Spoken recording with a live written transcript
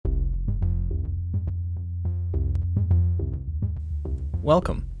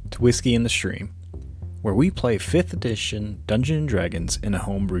Welcome to Whiskey in the Stream, where we play 5th edition Dungeons & Dragons in a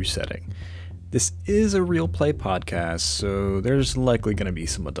homebrew setting. This is a real play podcast, so there's likely going to be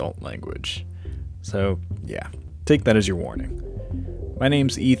some adult language. So, yeah, take that as your warning. My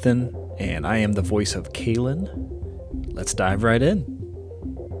name's Ethan, and I am the voice of Kaylin. Let's dive right in.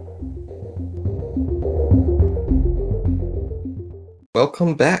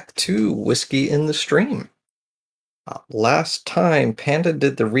 Welcome back to Whiskey in the Stream. Last time Panda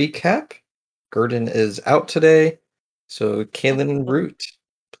did the recap. Gurdon is out today, so Kaylin and Root,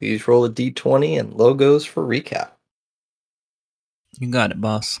 please roll a d20 and logos for recap. You got it,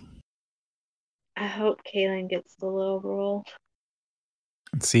 boss. I hope Kaylin gets the low roll.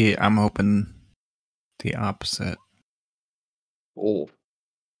 Let's see, I'm hoping the opposite. Oh,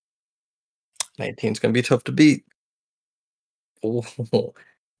 19's going to be tough to beat. Oh,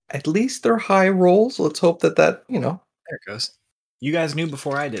 at least they're high rolls. Let's hope that, There it goes. You guys knew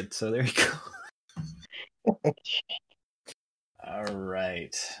before I did, so there you go. All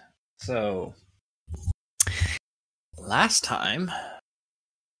right. So, last time, where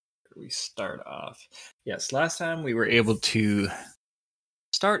did we start off? Yes, last time we were able to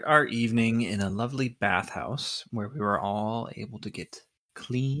start our evening in a lovely bathhouse where we were all able to get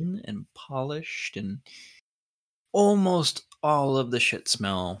clean and polished and almost all of the shit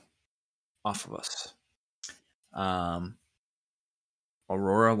smell off of us.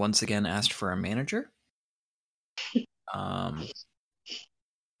 Aurora once again asked for a manager. Kaylin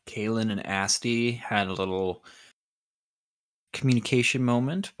and Asti had a little communication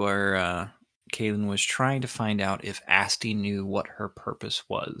moment where Kaylin was trying to find out if Asti knew what her purpose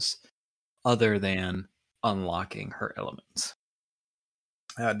was, other than unlocking her elements.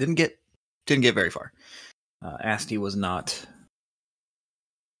 Didn't get very far. Asti was not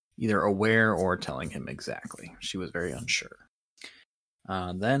either aware or telling him exactly. She was very unsure.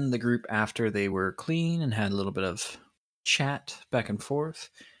 Then the group, after they were clean and had a little bit of chat back and forth,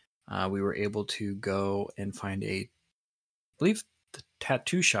 we were able to go and find I believe the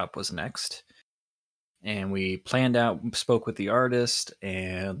tattoo shop was next. And we spoke with the artist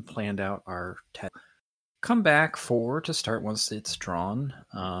and planned out our tattoo. Come back to start once it's drawn.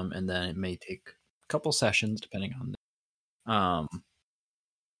 And then it may take a couple sessions depending on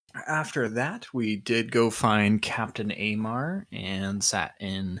after that, we did go find Captain Amar and sat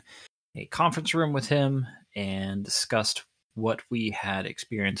in a conference room with him and discussed what we had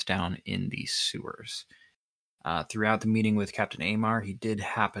experienced down in the sewers. Throughout the meeting with Captain Amar, he did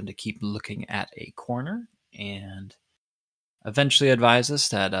happen to keep looking at a corner and eventually advised us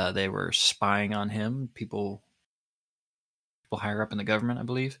that they were spying on him. People higher up in the government, I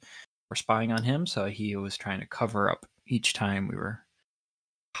believe, were spying on him, so he was trying to cover up each time we were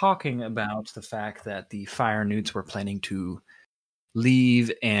talking about the fact that the Fire Newts were planning to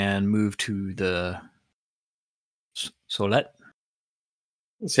leave and move to the Solot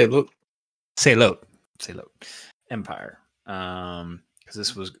Empire,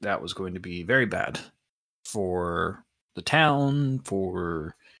 because that was going to be very bad for the town.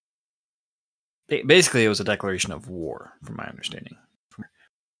 Basically, it was a declaration of war, from my understanding.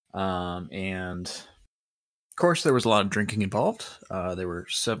 And of course, there was a lot of drinking involved. There were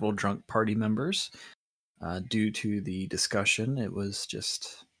several drunk party members. Due to the discussion, it was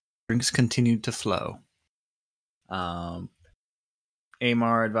just drinks continued to flow. Amar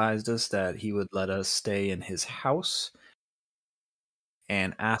advised us that he would let us stay in his house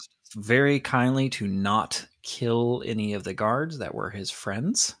and asked us very kindly to not kill any of the guards that were his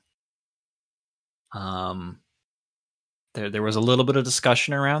friends. There was a little bit of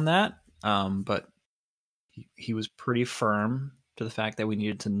discussion around that, but he was pretty firm to the fact that we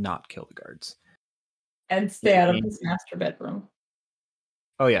needed to not kill the guards. And stay out of his master bedroom.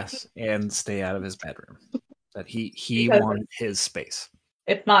 Oh, yes, and stay out of his bedroom. That he wanted his space.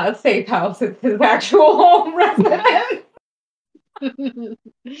 It's not a safe house, it's his actual home residence.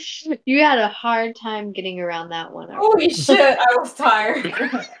 You had a hard time getting around that one. Holy shit, I was tired.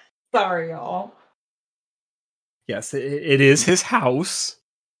 Sorry, y'all. Yes, it is his house,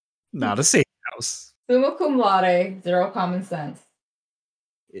 not a safe house. Summa cum laude, zero common sense.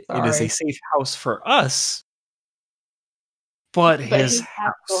 It is a safe house for us, but his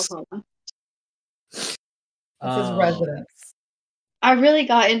house. It's his residence. I really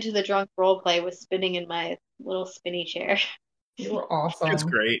got into the drunk roleplay with spinning in my little spinny chair. You were awesome. It was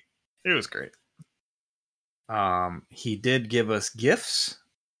great. He did give us gifts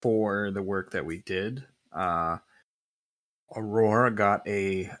for the work that we did. Aurora got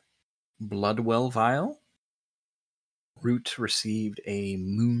a Bloodwell vial. Root received a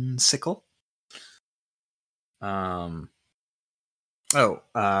moon sickle.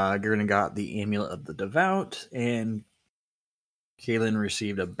 Gurren got the Amulet of the Devout, and Kaylin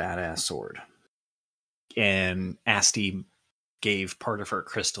received a badass sword. And Asti gave part of her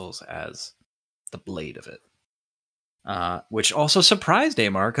crystals as the blade of it. Which also surprised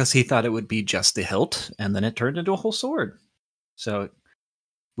Amar because he thought it would be just the hilt, and then it turned into a whole sword. So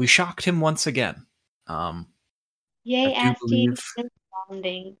we shocked him once again. Yay, I do Asti. believe-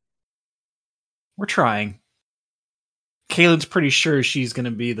 Bonding. We're trying. Kaylin's pretty sure she's going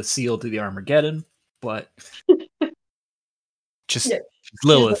to be the seal to the Armageddon, but just Yeah.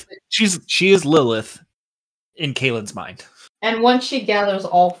 Lilith. She is Lilith in Kaylin's mind. And once she gathers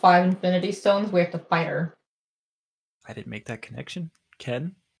all 5 Infinity Stones, we have to fight her. I didn't make that connection,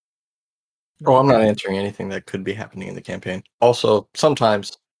 Ken. Oh, I'm not answering anything that could be happening in the campaign. Also,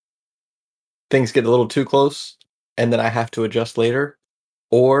 sometimes things get a little too close, and then I have to adjust later,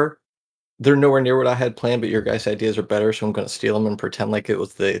 or they're nowhere near what I had planned, but your guys' ideas are better, so I'm going to steal them and pretend like it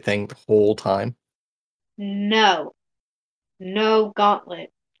was the thing the whole time. No. No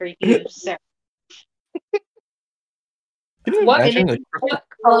gauntlet for you, sir. Can you What, imagine? what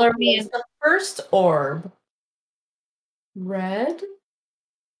color was the first orb? Red?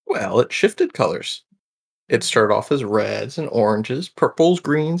 Well, it shifted colors. It started off as reds and oranges, purples,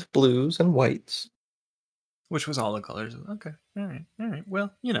 greens, blues, and whites. Which was all the colors. Okay. All right.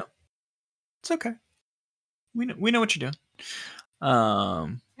 Well, it's okay. We know what you're doing.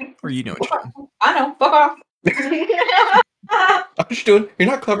 Or you know what you're doing. I know. Fuck off. I'm just doing. You're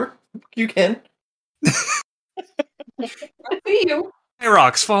not clever. You can. I see you. Hey,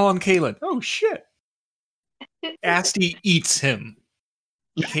 rocks fall on Kaylin. Oh shit! Asti eats him.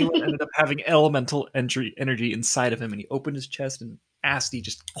 Kaylin ended up having elemental energy inside of him, and he opened his chest, and Asti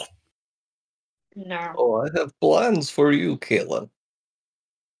just. No. Oh, I have plans for you, Kaylin.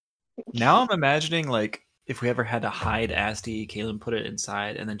 Now I'm imagining like if we ever had to hide Asti, Kaylin put it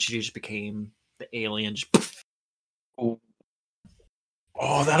inside, and then she just became the alien. Just,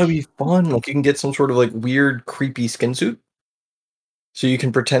 Oh, that'll be fun. Like you can get some sort of like weird, creepy skin suit. So you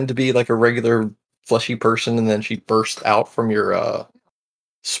can pretend to be like a regular fleshy person and then she bursts out from your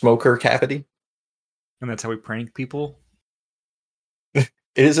smoker cavity. and that's how we prank people. It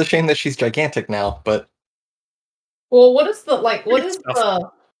is a shame that she's gigantic now, but Well, what is the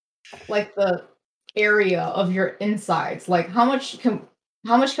area of your insides? Like how much can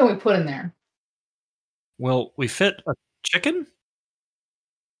we put in there? Well, we fit a chicken,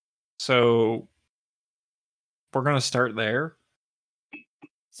 so we're gonna start there.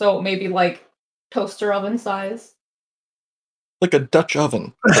 So maybe like toaster oven size like a Dutch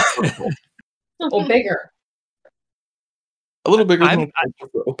oven. or bigger. A little bigger I'm- than a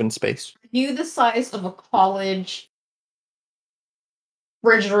for open space. You the size of a college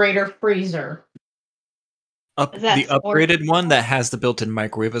refrigerator freezer. Is that The small? upgraded one that has the built-in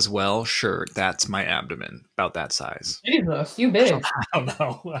microwave as well. Sure, that's my abdomen, about that size. Jesus, you big. I don't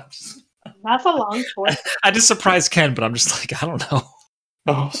know. That's a long choice. I just surprised Ken, but I'm just like, I don't know.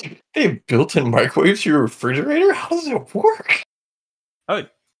 Oh, they have built-in microwaves to your refrigerator? How does it work? Oh,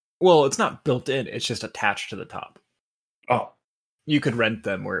 well, it's not built in; it's just attached to the top. Oh, You could rent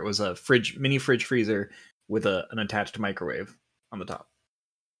them where it was a mini fridge freezer with an attached microwave on the top.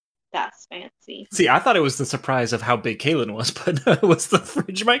 That's fancy. See, I thought it was the surprise of how big Kaylin was, but no, it was the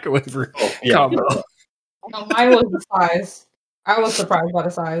fridge microwave yeah. combo. No, mine was the size. I was surprised by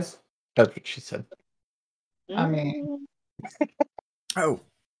the size. That's what she said. I mean- Oh,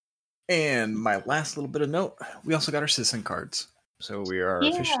 and my last little bit of note: we also got our citizen cards, so we are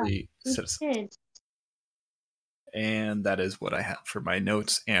Yeah, officially We citizens. did. And that is what I have for my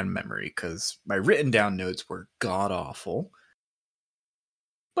notes and memory, because my written down notes were god awful.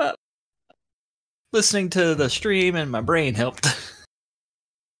 But listening to the stream and my brain helped.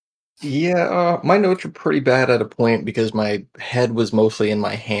 Yeah, my notes are pretty bad at a point because my head was mostly in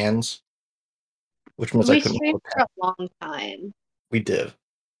my hands, which means I We couldn't streamed look for at. a long time. We did.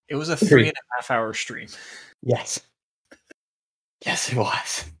 It was a 3.5 hour stream. Yes. Yes, it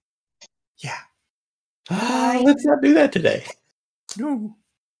was. Yeah. Let's not do that today. No.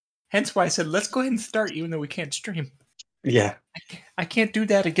 Hence why I said, let's go ahead and start, even though we can't stream. Yeah. I can't do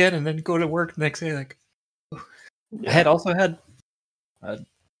that again and then go to work the next day. Like, I Yeah. had also had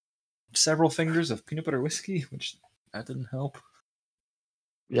several fingers of peanut butter whiskey, which that didn't help.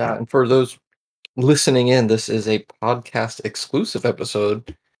 Yeah, and for those listening in, this is a podcast exclusive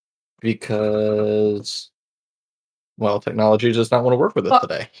episode because, well, technology does not want to work with us Fuck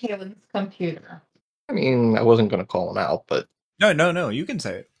today. Kaylin's computer. I mean, I wasn't going to call him out, but No, you can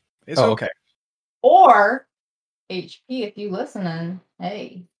say it. It's Oh, okay. Or HP, if you listening,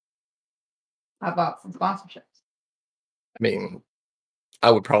 hey, how about some sponsorships? I mean,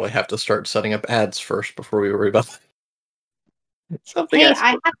 I would probably have to start setting up ads first before we worry about that. Something Hey, else.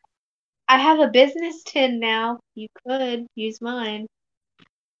 I have a business tin now. You could use mine.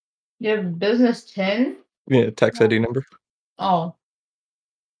 You have business tin? Yeah, tax ID number. Oh.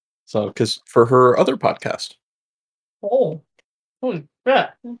 So, because for her other podcast, Oh. Holy shit.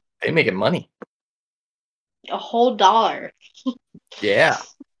 they making money. A whole $1. Yeah.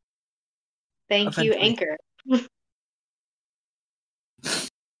 Thank you, Eventually. Anchor.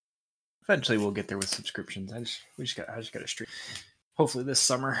 Eventually, we'll get there with subscriptions. I just got to stream. Hopefully, this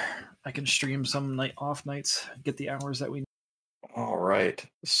summer I can stream some off nights, get the hours that we need. All right.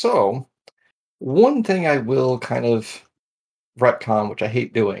 So, one thing I will kind of retcon, which I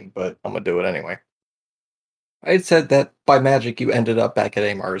hate doing, but I'm gonna do it anyway. I had said that by magic you ended up back at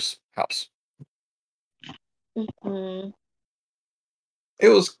Amar's house. Mhm. It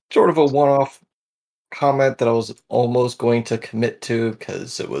was sort of a one-off comment that I was almost going to commit to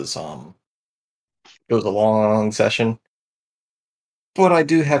because it was a long session. But I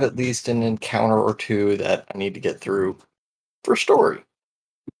do have at least an encounter or two that I need to get through for story.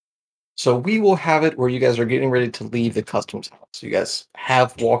 So we will have it where you guys are getting ready to leave the customs house. You guys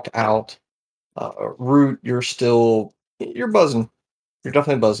have walked out. Root, you're buzzing. You're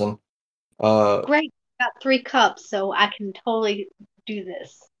definitely buzzing. Great. Got 3 cups, so I can totally do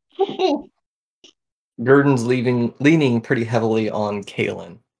this. Gurdon's leaning pretty heavily on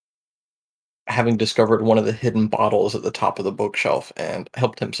Kalen, having discovered one of the hidden bottles at the top of the bookshelf and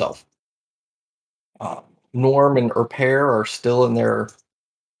helped himself. Uh, Norm and Erpair are still in their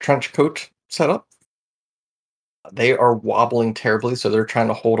trench coat setup. They are wobbling terribly, so they're trying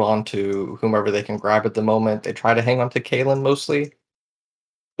to hold on to whomever they can grab at the moment. They try to hang on to Kalen mostly,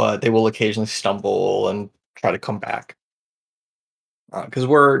 but they will occasionally stumble and try to come back. Because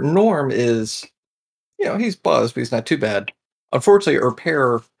where Norm is, he's buzzed, but he's not too bad. Unfortunately,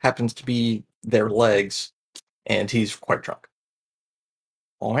 Erpair happens to be their legs, and he's quite drunk.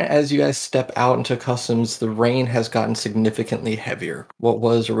 All right, as you guys step out into customs, the rain has gotten significantly heavier. What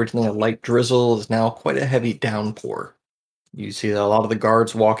was originally a light drizzle is now quite a heavy downpour. You see that a lot of the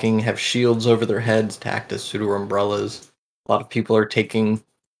guards walking have shields over their heads to act as pseudo umbrellas. A lot of people are taking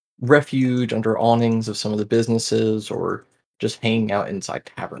refuge under awnings of some of the businesses or just hanging out inside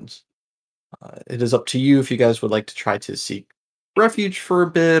taverns. It is up to you if you guys would like to try to seek refuge for a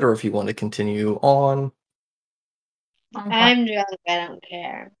bit or if you want to continue on. I'm drunk. I don't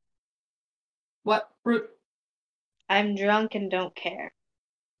care. What? Root? I'm drunk and don't care.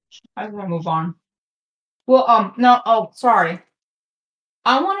 I'm gonna move on. Well, no, oh, sorry.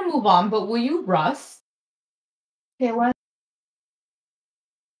 I want to move on, but will you rust? Okay, what?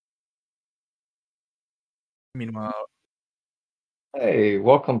 Meanwhile, Hey,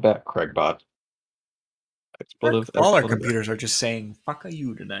 welcome back, Craigbot. Expletive, all our expletive. computers are just saying "fuck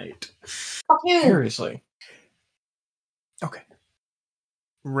you" tonight. Fuck you. Seriously. Okay.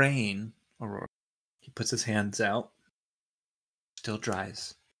 Rain, Aurora. He puts his hands out. Still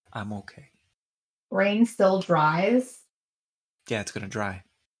dries. I'm okay. Rain still dries. Yeah, it's gonna dry.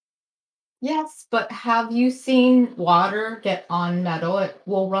 Yes, but have you seen water get on metal? It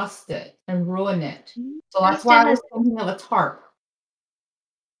will rust it and ruin it. So that's why I was thinking of a tarp.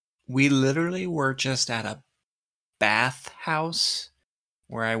 We literally were just at a bathhouse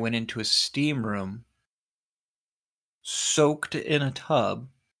where I went into a steam room, soaked in a tub,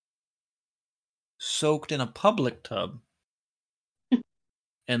 soaked in a public tub,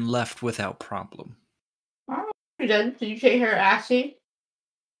 and left without problem. Oh, you did? Did you take her assy?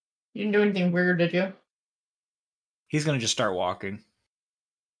 You didn't do anything weird, did you? He's gonna just start walking.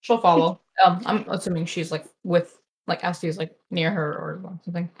 She'll follow. I'm assuming she's like Asti is like near her or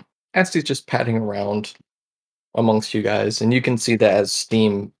something. Asti's just padding around amongst you guys, and you can see that as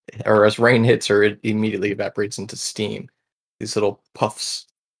steam or as rain hits her, it immediately evaporates into steam. These little puffs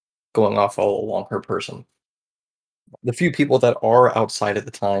going off all along her person. The few people that are outside at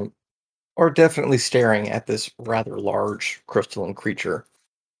the time are definitely staring at this rather large crystalline creature.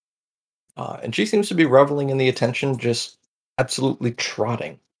 And she seems to be reveling in the attention, just absolutely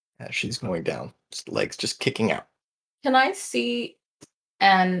trotting as she's going down, just legs just kicking out. Can I see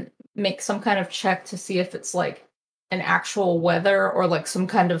and make some kind of check to see if it's like an actual weather or like some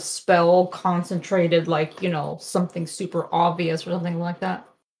kind of spell concentrated, like, something super obvious or something like that?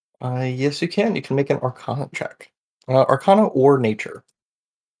 Yes, you can. You can make an Arcana check. Arcana or Nature.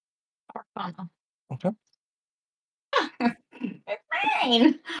 Arcana. Okay. It's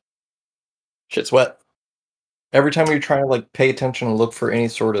rain. Shit's wet. Every time you're trying to pay attention and look for any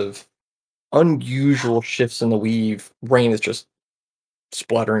sort of unusual shifts in the weave, rain is just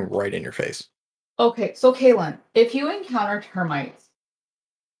splattering right in your face. Okay, so Kaylin, if you encounter termites,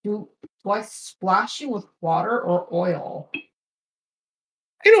 Do I splash you with water or oil?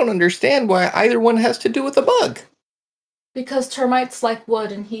 I don't understand why either one has to do with a bug. Because termites like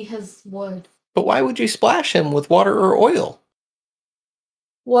wood and he has wood. But why would you splash him with water or oil?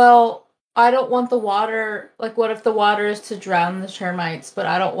 Well, I don't want the water. Like, what if the water is to drown the termites, but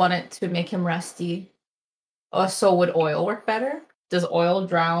I don't want it to make him rusty? So would oil work better? Does oil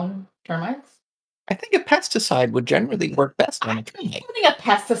drown termites? I think a pesticide would generally work best on a termite. Putting a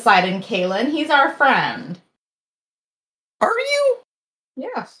pesticide in Kalen. He's our friend. Are you?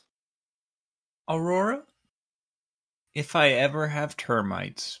 Yes. Aurora, if I ever have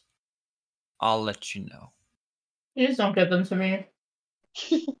termites, I'll let you know. You just don't give them to me.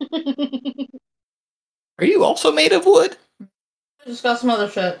 Are you also made of wood? I just got some other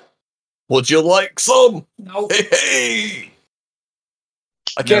shit. Would you like some? Nope. Hey!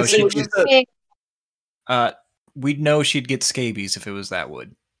 I No, can't say she what you just- said. We'd know she'd get scabies if it was that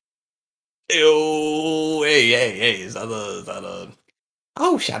wood. Ew, hey, is that a...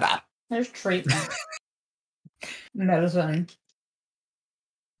 Oh, shut up. There's treatment. Medicine.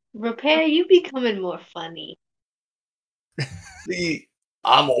 Repair, you becoming more funny. See,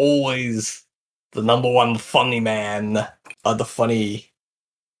 I'm always the number one funny man of the funny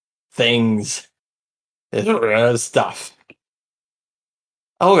things. Stuff.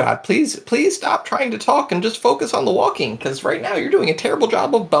 Oh god, please stop trying to talk and just focus on the walking, because right now you're doing a terrible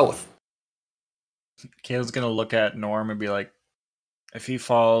job of both. Kayla's gonna look at Norm and be like, if he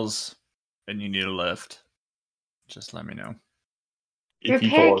falls and you need a lift, just let me know. If he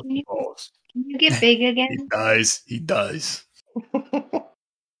Repair, falls, can he you- falls. Can you get big He again? dies. He dies.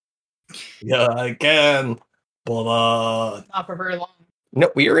 Yeah, I can. But Not for very long. no,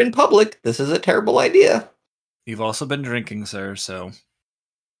 we are in public. This is a terrible idea. You've also been drinking, sir, so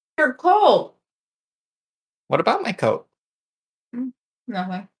You're cold. What about my coat?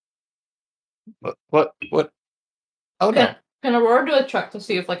 Nothing. What? Oh no. Can Aurora do a check to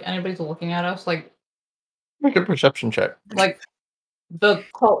see if like anybody's looking at us? Like Make a perception check. The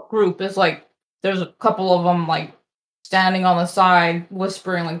cult group is like there's a couple of them like standing on the side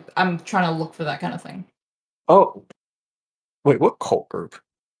whispering. Like I'm trying to look for that kind of thing. Oh. Wait, what cult group?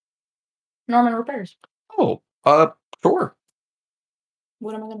 Norman repairs. Oh, sure.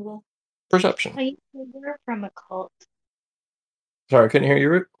 What am I gonna roll? Perception. Oh, you were from a cult. Sorry, I couldn't hear you,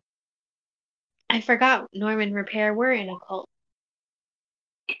 Root. I forgot Norman Repair were in a cult.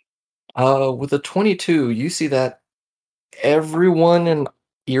 With a 22, you see that everyone in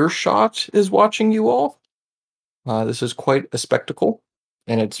earshot is watching you all. This is quite a spectacle,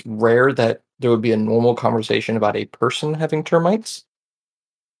 and it's rare that there would be a normal conversation about a person having termites.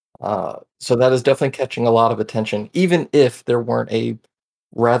 So that is definitely catching a lot of attention, even if there weren't a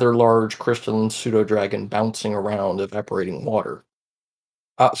rather large crystalline pseudo-dragon bouncing around evaporating water.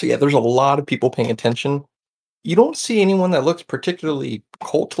 So yeah, there's a lot of people paying attention. You don't see anyone that looks particularly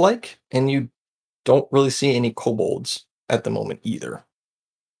cult-like, and you don't really see any kobolds at the moment either.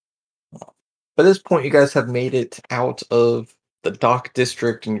 By this point, you guys have made it out of the dock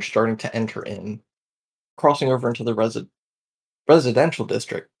district, and you're starting to enter in, crossing over into the residential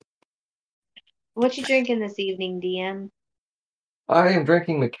district. What you drinking this evening, DM? I am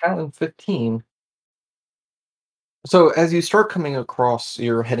drinking Macallan 15. So as you start coming across,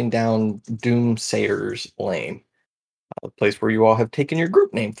 you're heading down Doomsayer's Lane, the place where you all have taken your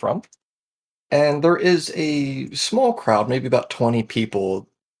group name from. And there is a small crowd, maybe about 20 people,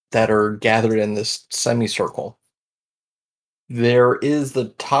 that are gathered in this semicircle. There is the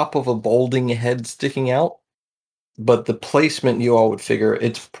top of a balding head sticking out, but the placement you all would figure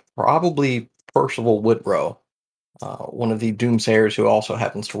it's probably Percival Whitrow, one of the Doomsayers who also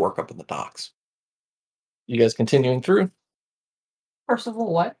happens to work up in the docks. You guys continuing through?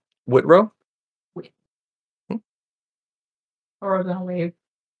 Percival, what? Whitrow? Aurora's gonna wave.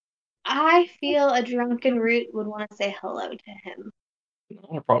 I feel a drunken root would want to say hello to him.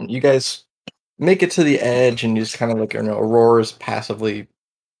 Not a problem. You guys make it to the edge and you just kind of look, Aurora's passively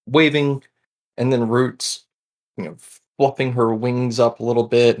waving, and then Root's, fluffing her wings up a little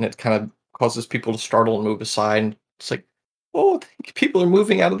bit, and it kind of causes people to startle and move aside. It's like, oh, I think people are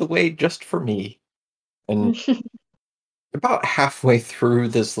moving out of the way just for me. And about halfway through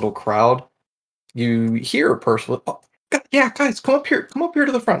this little crowd, you hear a person with, oh, yeah, guys, come up here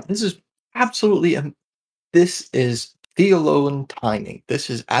to the front. This is absolutely, this is Theoloan timing. This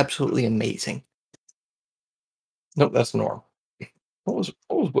is absolutely amazing. Nope, that's Norm. What was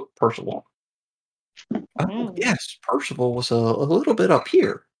Percival? Oh, yes, Percival was a little bit up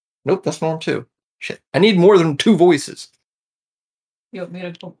here. Nope, that's Norm too. Shit, I need more than 2 voices. You want me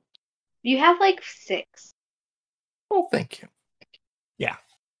to go? You have like 6. Oh, thank you. yeah.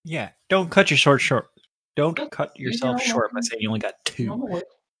 Yeah, don't cut your sword short. Don't cut You yourself know, short by saying you only got two. no,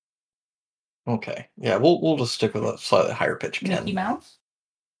 Okay. Yeah, we'll just stick with a slightly higher pitch Mickey Ken. Mouse?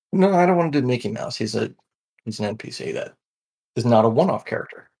 No, I don't want to do Mickey Mouse. He's an NPC that is not a one-off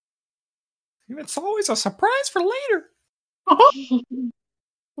character. It's always a surprise for later.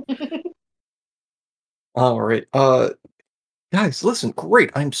 All right. Guys, listen,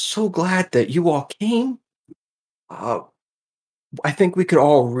 great. I'm so glad that you all came. Uh, I think we could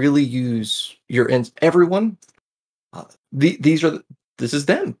all really use your everyone. These are this is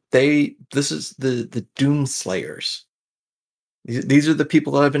them. This is the Doom Slayers. These are the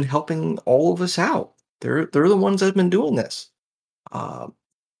people that have been helping all of us out. They're the ones that have been doing this. Um,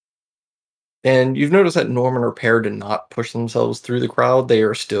 and you've noticed that Norman or Pear did not push themselves through the crowd. They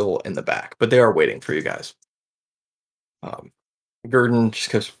are still in the back, but they are waiting for you guys. Gurdon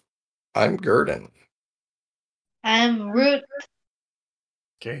just goes, I'm Gurdon. I'm Root.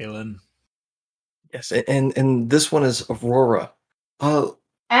 Galen. Yes, and this one is Aurora. And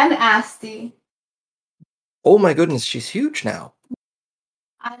Asti. Oh my goodness, she's huge now.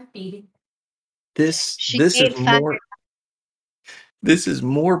 I'm beating. This She this is ate fire. this is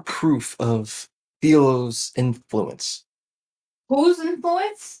more proof of Thelo's influence. Whose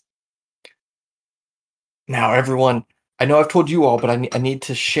influence? Now, everyone, I know I've told you all, but I need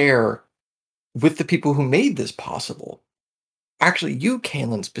to share with the people who made this possible. Actually, you,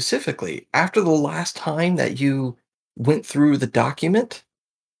 Kalen, specifically, after the last time that you went through the document,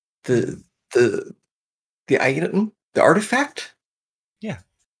 the item, the artifact. Yeah.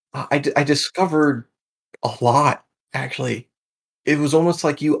 I discovered a lot, actually. It was almost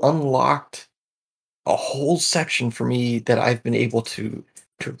like you unlocked a whole section for me that I've been able to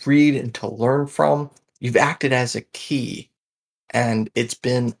read and to learn from. You've acted as a key, and it's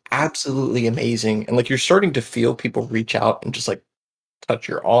been absolutely amazing. And like you're starting to feel people reach out and just like touch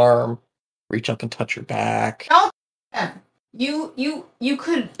your arm, reach up and touch your back. Don't. You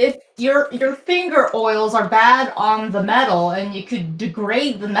could, if your finger oils are bad on the metal and you could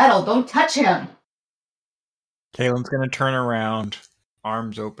degrade the metal, don't touch him. Kalen's gonna turn around,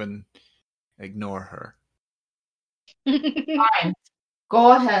 arms open, ignore her. Fine.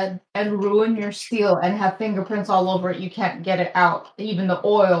 Go ahead and ruin your steel and have fingerprints all over it. You can't get it out. Even the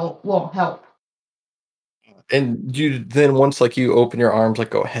oil won't help. And you then once like you open your arms, like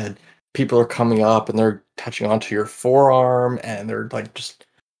go ahead, people are coming up and they're touching onto your forearm and they're like just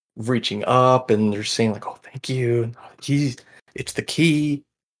reaching up and they're saying like, "Oh, thank you. And, it's the key."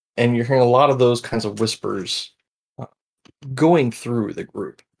 And you're hearing a lot of those kinds of whispers going through the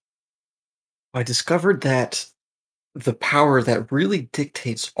group. I discovered that the power that really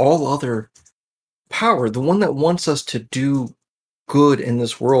dictates all other power, the one that wants us to do good in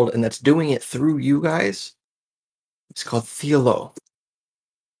this world and that's doing it through you guys, it's called Theolo.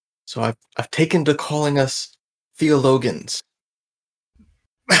 So I've taken to calling us theologians.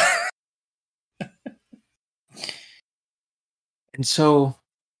 And so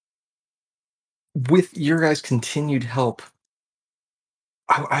with your guys' continued help,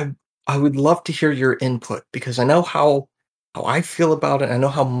 I would love to hear your input because I know how I feel about it. I know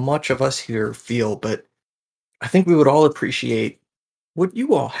how much of us here feel, but I think we would all appreciate what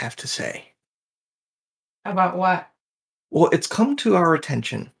you all have to say. About what? Well, it's come to our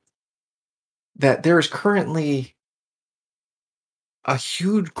attention that there is currently a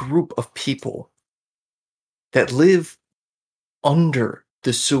huge group of people that live under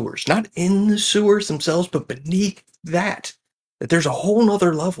the sewers, not in the sewers themselves, but beneath that. That there's a whole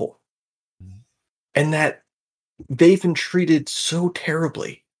nother level. And that they've been treated so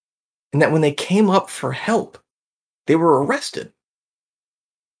terribly. And that when they came up for help, they were arrested.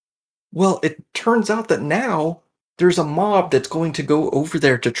 Well, it turns out that now there's a mob that's going to go over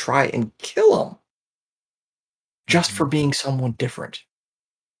there to try and kill them just for being someone different.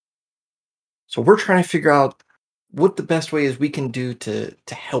 So we're trying to figure out what the best way is we can do to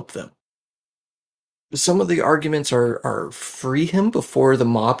help them. Some of the arguments are free him before the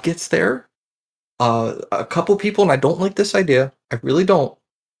mob gets there. A couple people, and I don't like this idea, I really don't,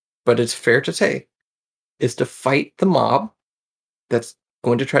 but it's fair to say, is to fight the mob that's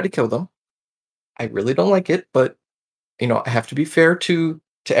going to try to kill them. I really don't like it, but I have to be fair to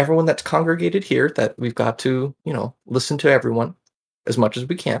everyone that's congregated here, that we've got to, listen to everyone as much as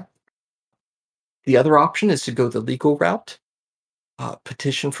we can. The other option is to go the legal route,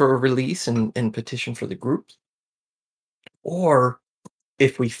 petition for a release and petition for the groups. Or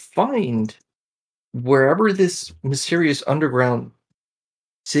if we find wherever this mysterious underground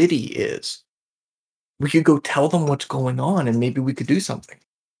city is, we could go tell them what's going on and maybe we could do something.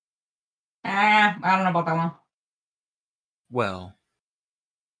 I don't know about that one. Well,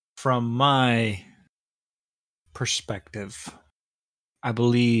 From my perspective, I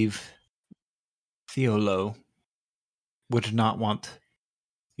believe Theolo would not want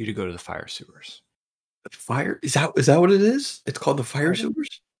you to go to the fire sewers. Fire? Is that what it is? It's called the fire sewers?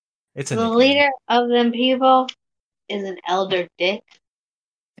 It's a The nickname. leader of them people is an elder dick.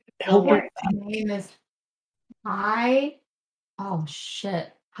 Don't Elder worry. His name is High. Oh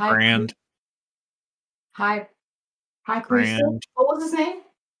shit. High Grand. Priest- High Priestess. Grand. What was his name?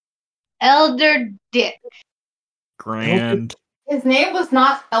 Elder Dick. Grand. His name was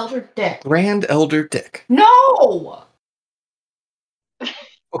not Elder Dick. Grand Elder Dick. No.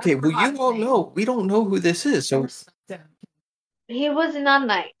 Okay, well, you all know. We don't know who this is, so He was not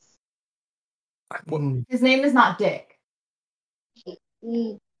nice. His name is not Dick.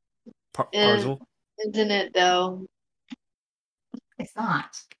 Mm, Parzel, Isn't it though? It's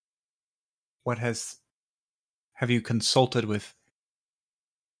not. have you consulted with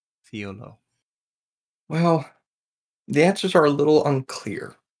Theolo? well, the answers are a little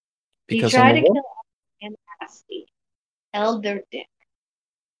unclear. He Because tried on to the one- kill and Asti. Elder Dick.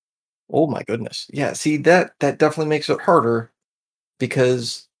 oh my goodness. Yeah, see that definitely makes it harder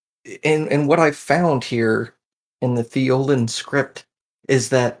because in what I found here in the Theolan script is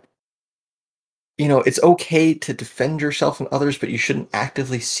that it's okay to defend yourself and others, but you shouldn't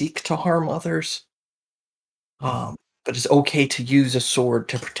actively seek to harm others. But it's okay to use a sword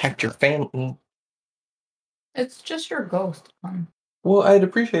to protect your family. It's just your ghost. Well, I'd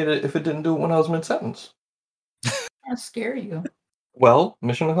appreciate it if it didn't do it when I was mid-sentence. I'll scare you. Well,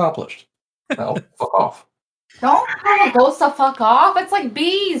 mission accomplished. Now, fuck off. Don't tell a ghost to fuck off. It's like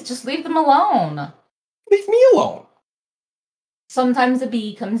bees. Just leave them alone. Leave me alone. Sometimes a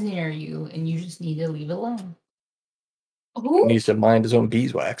bee comes near you and you just need to leave it alone. He Who? needs to mind his own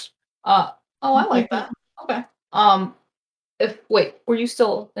beeswax. Oh, I like that. Okay. Were you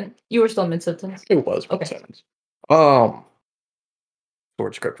still you were still mid-sentence? It was Okay. mid-sentence. Sword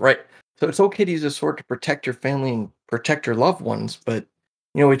script, right. So it's okay to use a sword to protect your family and protect your loved ones, but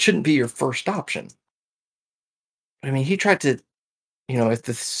it shouldn't be your first option. I mean, he tried to,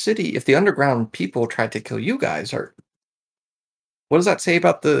 if the underground people tried to kill you guys, what does that say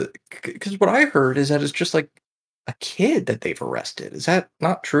about because what I heard is that it's just like a kid that they've arrested. Is that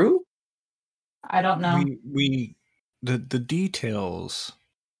not true? I don't know. The details.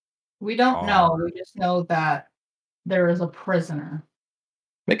 We don't know. We just know that there is a prisoner.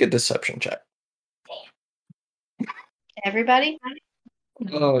 Make a deception check. Everybody?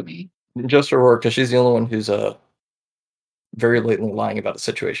 Just Aurora, because she's the only one who's very lately lying about the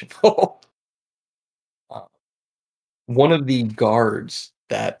situation. One of the guards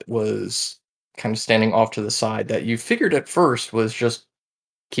that was kind of standing off to the side that you figured at first was just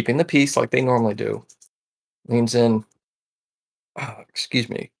keeping the peace like they normally do, leans in. Excuse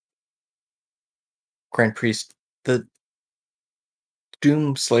me, Grand Priest. The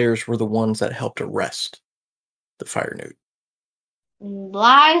Doom Slayers were the ones that helped arrest the Fire Newt.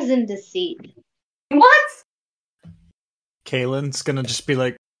 Lies and deceit. What? Kaylin's gonna just be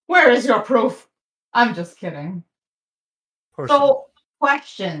like, Where is your proof? I'm just kidding. So,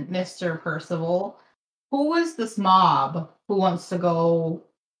 question, Mr. Percival. Who is this mob who wants to go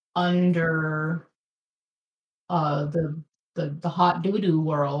under the hot doo-doo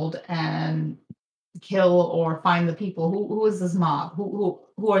world and kill or find the people? Who is this mob? Who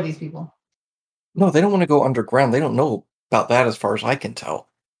are these people? No, they don't want to go underground. They don't know about that as far as I can tell.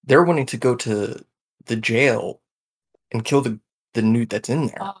 They're wanting to go to the jail and kill the newt that's in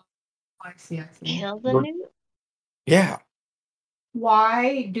there. Oh, I see. Kill the Newt? Yeah.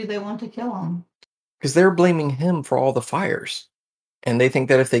 Why do they want to kill him? Because they're blaming him for all the fires. And they think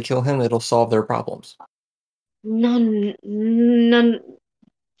that if they kill him, it'll solve their problems. None.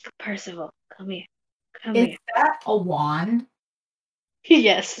 Percival, come here. Come Is here. that a wand?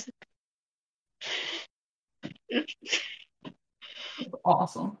 Yes.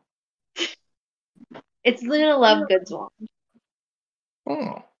 Awesome. It's Luna Lovegood's wand.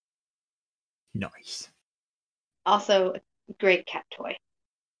 Oh. nice. Also, a great cat toy.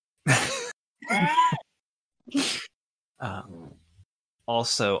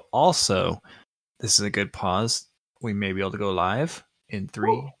 Also, this is a good pause. We may be able to go live in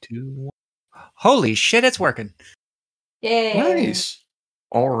 3, 2, 1. Holy shit, it's working. Yay. Nice.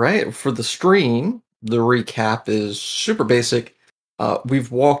 All right. For the stream, the recap is super basic.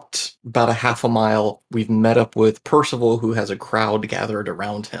 We've walked about a half a mile. We've met up with Percival, who has a crowd gathered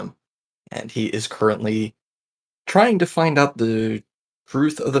around him. And he is currently trying to find out the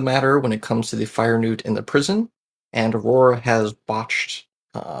truth of the matter when it comes to the Fire Newt in the prison. And Aurora has botched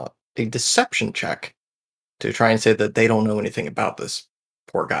a deception check to try and say that they don't know anything about this.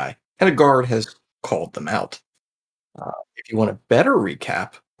 poor guy. And a guard has called them out. If you want a better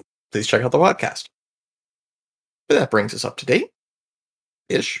recap, please check out the podcast. But that brings us up to date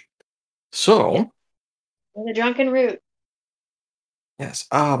ish. So, Yeah. The drunken root. yes.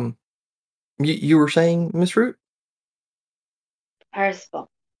 You were saying, Miss Root? Percival.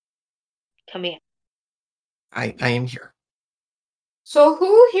 Come here. I am here. So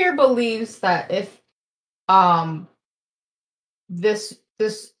who here believes that if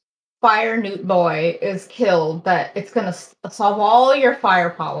this fire newt boy is killed, that it's gonna solve all your fire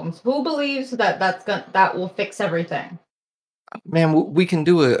problems? Who believes that that will fix everything? Man, we can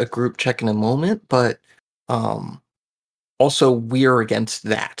do a group check in a moment, but also we're against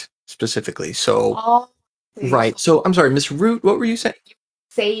that specifically. So, Oh, right. So, I'm sorry, Miss Root, what were you saying?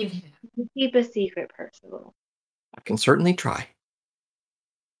 Save him. Keep a secret, Percival. I can certainly try.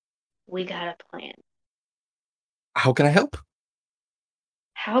 We got a plan. How can I help?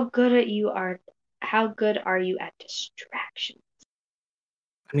 How good are you at distraction?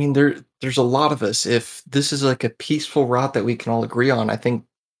 I mean, there's a lot of us. If this is like a peaceful route that we can all agree on, I think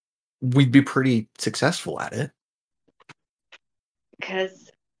we'd be pretty successful at it. Because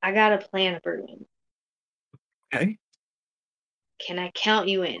I got a plan brewing. Okay. Can I count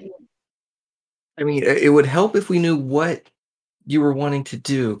you in? I mean, it would help if we knew what you were wanting to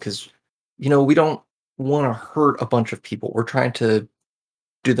do, because, we don't want to hurt a bunch of people. We're trying to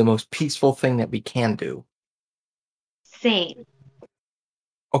do the most peaceful thing that we can do. Same.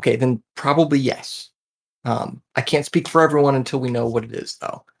 Okay, then probably yes. I can't speak for everyone until we know what it is,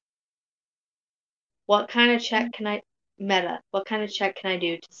 though. What kind of check can I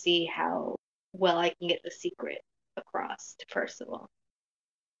do to see how well I can get the secret across to Percival?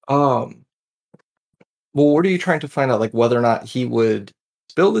 Well, what are you trying to find out? Like whether or not he would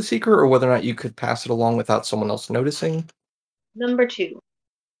spill the secret, or whether or not you could pass it along without someone else noticing? Number 2.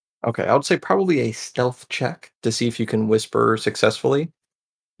 Okay, I would say probably a stealth check to see if you can whisper successfully.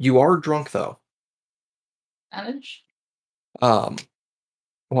 You are drunk, though. Manage. Well,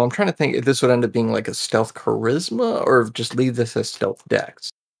 I'm trying to think if this would end up being like a stealth charisma, or just leave this as stealth dex.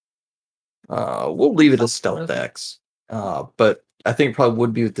 We'll leave it as stealth dex. But I think it probably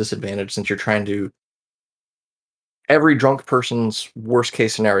would be with disadvantage since you're trying to. Every drunk person's worst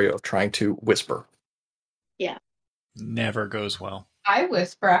case scenario of trying to whisper. Yeah. Never goes well. I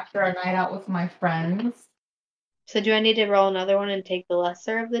whisper after a night out with my friends. So do I need to roll another one and take the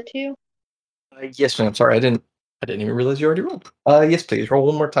lesser of the 2? Yes, ma'am. Sorry, I didn't even realize you already rolled. Yes, please roll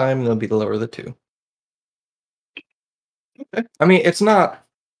one more time, and it'll be the lower of the 2. Okay. I mean, it's not.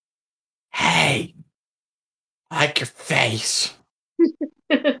 Hey, I like your face.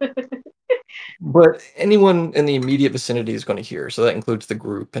 But anyone in the immediate vicinity is going to hear, so that includes the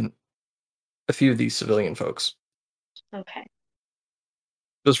group and a few of these civilian folks. Okay.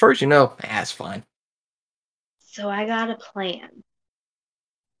 But as far as you know, it's fine. So I got a plan.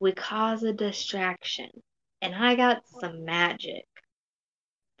 We cause a distraction, and I got some magic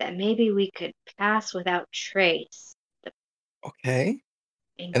that maybe we could pass without trace Okay.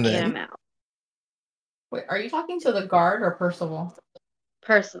 and And get then? him out. Wait, are you talking to the guard or Percival?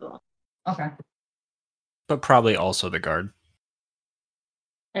 Percival. Okay, But probably also the guard.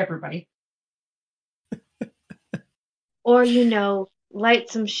 everybody. Or, light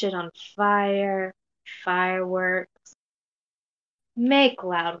some shit on fire, fireworks, make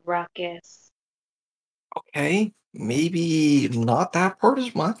loud ruckus. Okay. Maybe not that part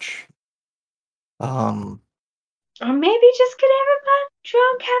as much. Or maybe just get everybody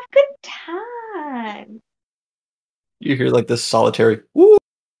drunk, have a good time. You hear like this solitary woo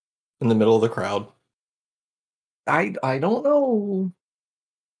in the middle of the crowd. I don't know.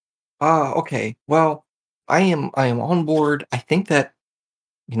 Okay. Well, I am on board. I think that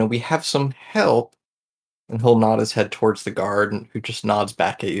we have some help. And he'll nod his head towards the guard, and who just nods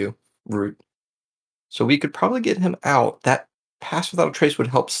back at you, Root. So we could probably get him out. That pass without a trace would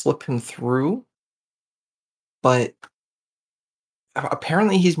help slip him through. But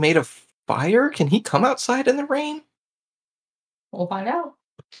apparently he's made of fire. Can he come outside in the rain? We'll find out.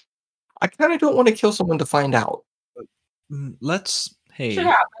 I kind of don't want to kill someone to find out. Hey, Shit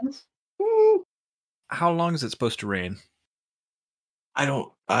happens. how long is it supposed to rain? I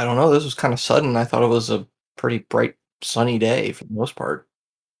don't know. This was kind of sudden. I thought it was a pretty bright, sunny day for the most part.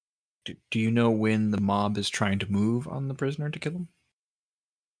 Do you know when the mob is trying to move on the prisoner to kill him?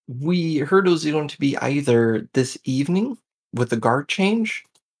 We heard it was going to be either this evening with the guard change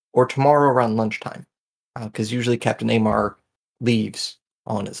or tomorrow around lunchtime. Because usually Captain Amar leaves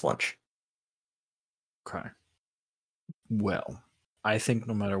on his lunch. Okay. Well, I think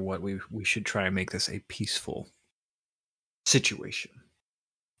no matter what, we should try and make this a peaceful situation.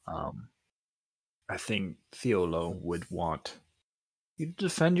 I think Theolo would want you to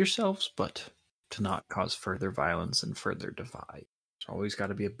defend yourselves, but to not cause further violence and further divide. There's always got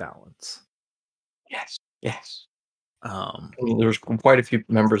to be a balance. Yes. Yes. Um, I mean, there's quite a few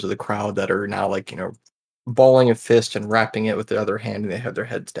members of the crowd that are now, like, balling a fist and wrapping it with the other hand, and they have their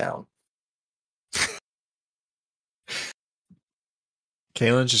heads down.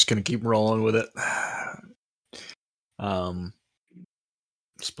 Kalen's just gonna keep rolling with it.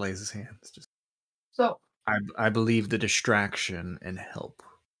 Displays his hands. Just So I believe the distraction and help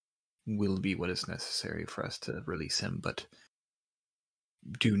will be what is necessary for us to release him, but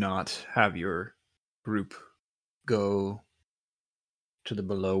do not have your group go to the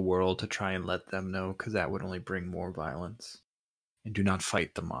below world to try and let them know, because that would only bring more violence. And do not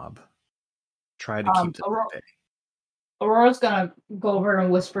fight the mob. Try to keep them at bay. Aurora's gonna go over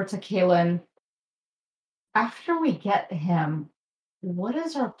and whisper to Kalen, after we get him, what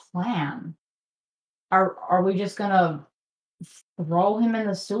is our plan? Are we just gonna throw him in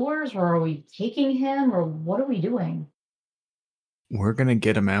the sewers, or are we taking him, or what are we doing? We're gonna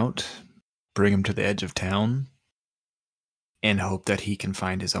get him out, bring him to the edge of town, and hope that he can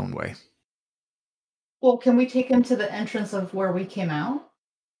find his own way. Well, can we take him to the entrance of where we came out?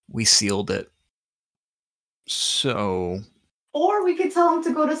 We sealed it. So... Or we could tell him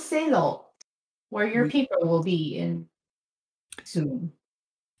to go to Sadel, where your people will be in soon.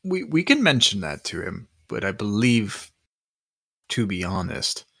 We can mention that to him, but I believe, to be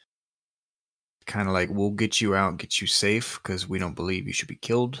honest, kind of like, we'll get you out, get you safe, because we don't believe you should be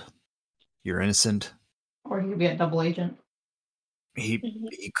killed. You're innocent. Or he could be a double agent. He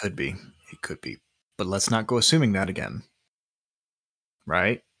could be. He could be. But let's not go assuming that again.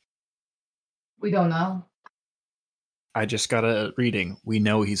 Right? We don't know. I just got a reading. We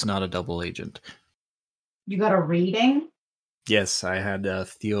know he's not a double agent. You got a reading? Yes, I had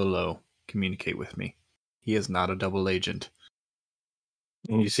Theolo communicate with me. He is not a double agent.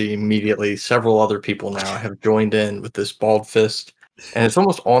 And you see immediately several other people now have joined in with this bald fist, and it's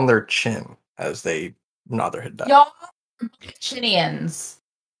almost on their chin as they nod their head back. Y'all are Chinians.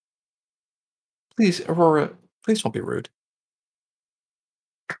 Please, Aurora, please don't be rude.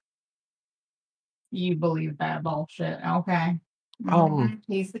 You believe that bullshit. Okay.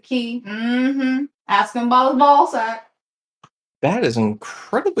 He's the key. Ask him about his ball sack. That is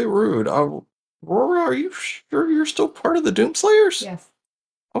incredibly rude. Aurora, are you sure you're still part of the Doomslayers? Yes.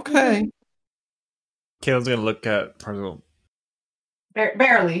 Okay. Kalen's gonna look at Parzival.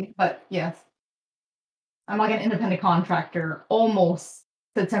 Barely, but yes. I'm like an independent contractor, almost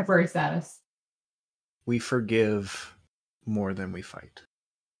to temporary status. We forgive more than we fight.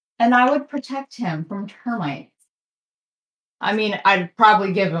 And I would protect him from termites. I mean, I'd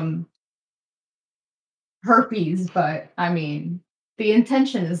probably give him herpes, but I mean, the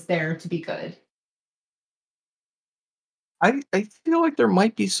intention is there to be good. I feel like there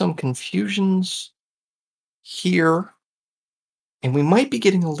might be some confusions here, and we might be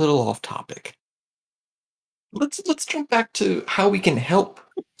getting a little off topic. Let's jump back to how we can help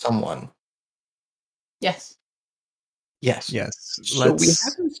someone. Yes. Yes. Yes. So we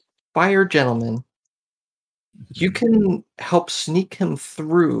have this fire gentleman. You can help sneak him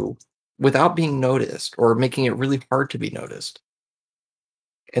through without being noticed or making it really hard to be noticed.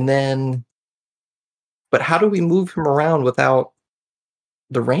 And then, but how do we move him around without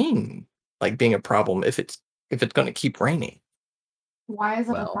the rain like being a problem if it's going to keep raining? Why is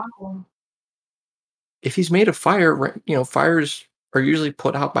it a problem? If he's made of fire, fires are usually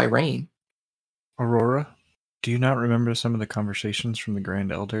put out by rain. Aurora, do you not remember some of the conversations from the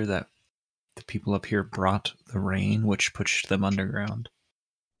Grand Elder that the people up here brought the rain, which pushed them underground?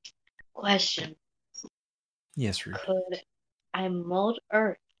 Question. Yes, Ruth. Could I mold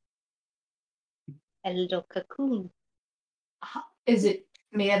earth? A little cocoon? Is it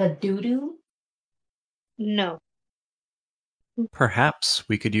made out of doo-doo? No. Perhaps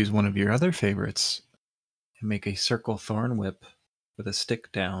we could use one of your other favorites and make a circle thorn whip with a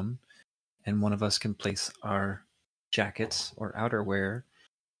stick down, and one of us can place our jackets or outerwear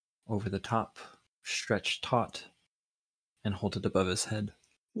over the top, stretched taut, and hold it above his head.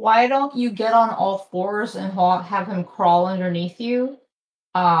 Why don't you get on all fours and have him crawl underneath you,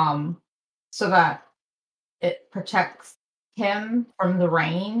 so that it protects him from the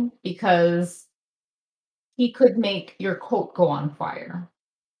rain, because he could make your coat go on fire.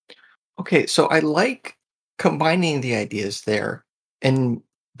 Okay, so I like combining the ideas there, and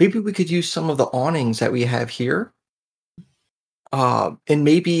maybe we could use some of the awnings that we have here. And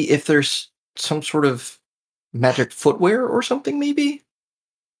maybe if there's some sort of magic footwear or something, maybe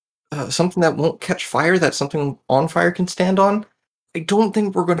something that won't catch fire, that something on fire can stand on. I don't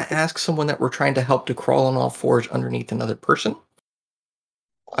think we're going to ask someone that we're trying to help to crawl on all fours underneath another person.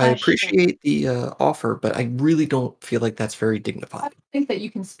 I Question. appreciate the offer, but I really don't feel like that's very I dignified. think that you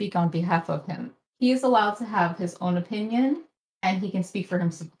can speak on behalf of him. He is allowed to have his own opinion, and he can speak for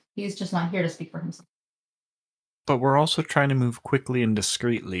himself. He's just not here to speak for himself. But we're also trying to move quickly and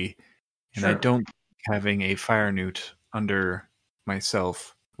discreetly, and I Sure. don't think having a fire newt under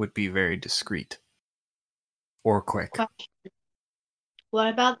myself would be very discreet or quick. Question. What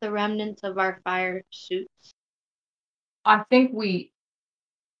about the remnants of our fire suits? I think we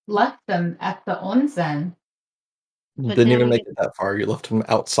left them at the onsen. But Didn't then even we make it that far. You left him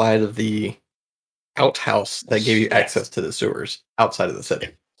outside of the outhouse that gave you Shit. access to the sewers outside of the city.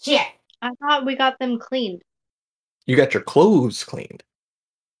 Shit. I thought we got them cleaned. You got your clothes cleaned,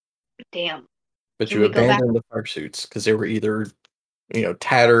 Damn. but Can you we go back? abandoned the fire suits because they were either,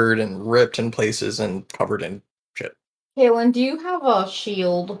 tattered and ripped in places and covered in shit. Kaylin, do you have a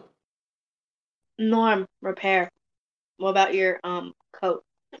shield? Norm, repair. What about your coat?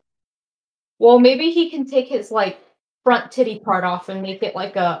 Well, maybe he can take his front titty part off and make it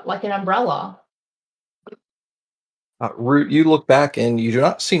like an umbrella. Root, you look back and you do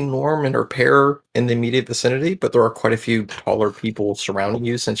not see Norm and Repair in the immediate vicinity, but there are quite a few taller people surrounding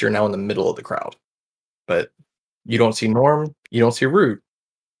you since you're now in the middle of the crowd. But you don't see Norm, you don't see Root.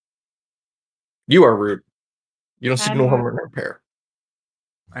 You are Root. You don't see I'm Norm Root. or Repair.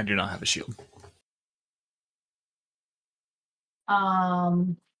 I do not have a shield.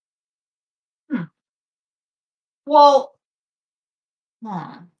 Hmm. Well,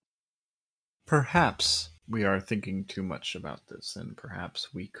 Perhaps we are thinking too much about this, and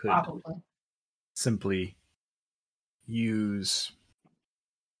perhaps we could probably. simply use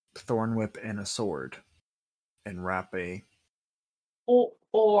thorn whip and a sword and wrap a. Or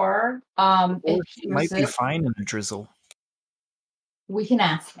Or if he he might be resists, fine in a drizzle. we can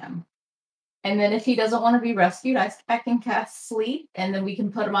ask him. And then if he doesn't want to be rescued, I can cast sleep, and then we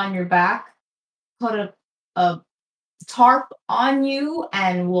can put him on your back, put a tarp on you,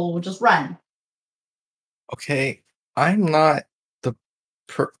 and we'll just run. Okay, I'm not the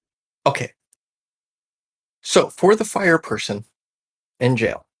Okay. So, for the fire person in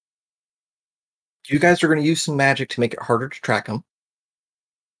jail, you guys are going to use some magic to make it harder to track him.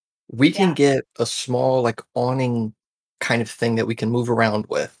 We can Yeah. get a small, awning kind of thing that we can move around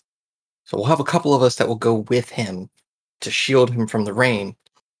with. So we'll have a couple of us that will go with him to shield him from the rain.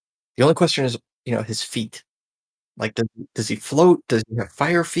 The only question is, his feet. Does he float? Does he have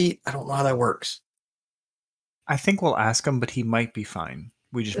fire feet? I don't know how that works. I think we'll ask him, but he might be fine.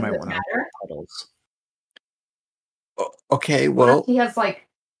 We just Does might it want to matter? avoid puddles. Okay, What well, if he has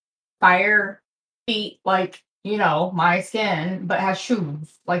fire feet, my skin, but has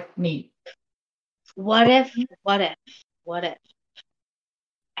shoes like me? What if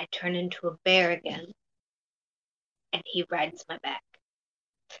I turn into a bear again and he rides my back?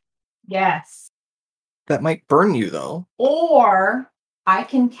 Yes. that might burn you, though. Or I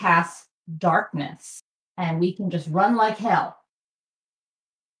can cast darkness, and we can just run like hell.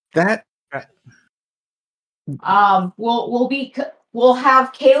 That We'll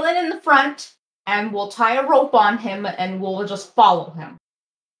have Kaylin in the front, and we'll tie a rope on him, and we'll just follow him.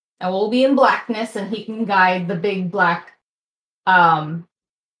 And we'll be in blackness, and he can guide the big black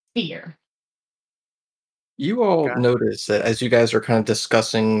sphere. you all Gotcha. notice that as you guys are kind of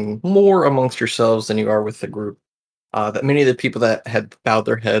discussing more amongst yourselves than you are with the group, that many of the people that had bowed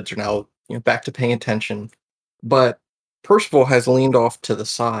their heads are now back to paying attention. But Percival has leaned off to the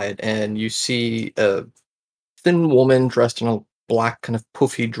side, and you see a thin woman dressed in a black kind of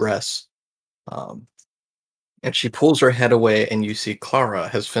puffy dress. And she pulls her head away, and you see Clara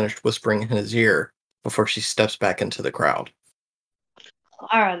has finished whispering in his ear before she steps back into the crowd.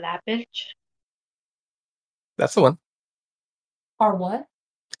 Clara, that bitch. That's the one. Or what?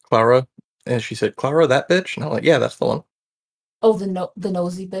 Clara. And she said, Clara, that bitch? And I'm like, yeah, that's the one. Oh, the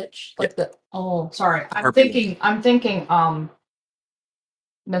nosy bitch. Sorry. I'm Harpy. thinking,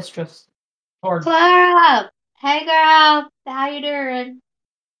 mistress. Or Clara! Hey girl, how you doing?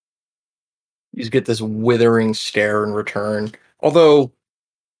 You get this withering stare in return. Although,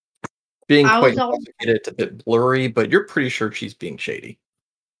 being I quite was all intoxicated, it's a bit blurry, but you're pretty sure she's being shady.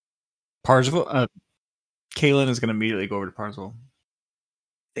 Parzival, Kaylin is going to immediately go over to Parzival.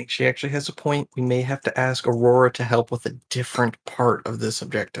 I think she actually has a point. We may have to ask Aurora to help with a different part of this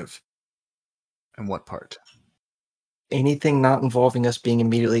objective. And what part? Anything not involving us being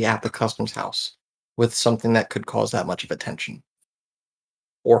immediately at the customs house with something that could cause that much of attention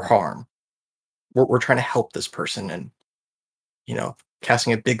or harm. We're trying to help this person, and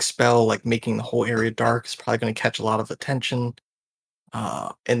casting a big spell like making the whole area dark is probably going to catch a lot of attention.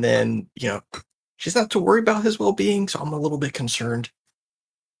 And then, she's not to worry about his well-being, so I'm a little bit concerned.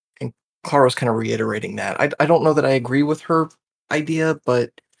 And Clara's kind of reiterating that. I don't know that I agree with her idea,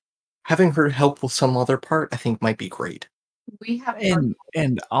 but having her help with some other part, I think might be great. We have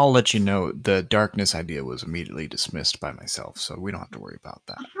And I'll let you know the darkness idea was immediately dismissed by myself, so we don't have to worry about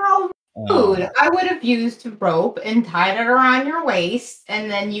that. how rude. I would have used rope and tied it around your waist, and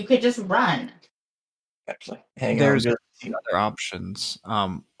then you could just run. Actually, hang There's on. other options.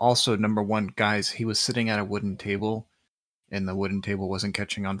 Also, number one, guys, he was sitting at a wooden table, and the wooden table wasn't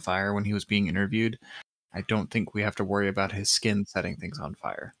catching on fire when he was being interviewed. I don't think we have to worry about his skin setting things on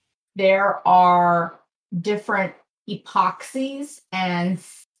fire. There are different epoxies and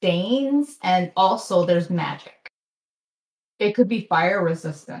stains, and also there's magic. It could be fire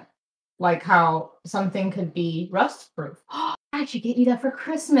resistant, like how something could be rust proof. I should get you that for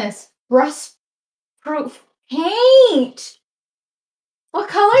Christmas. Rust proof paint. What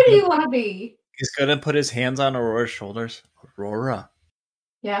color do you want to be? He's gonna put his hands on Aurora's shoulders. Aurora,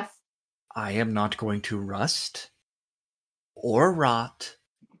 Yes. I am not going to rust or rot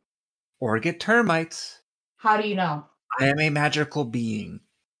or get termites. How do you know? I am a magical being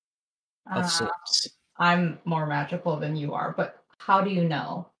of sorts. I'm more magical than you are, but how do you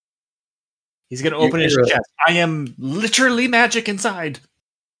know? He's gonna open his chest. I am literally magic inside.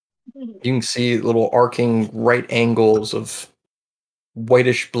 You can see little arcing right angles of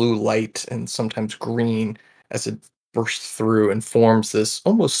whitish blue light and sometimes green as it bursts through and forms this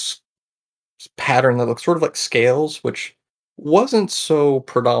almost pattern that looks sort of like scales, which wasn't so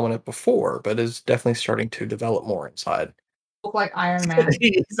predominant before, but is definitely starting to develop more inside. Look like Iron Man.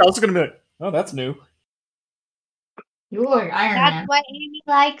 He's also gonna be like, oh, that's new. You look like Iron Man. That's why Amy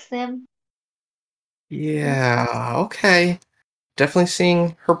likes him. Yeah, okay. Definitely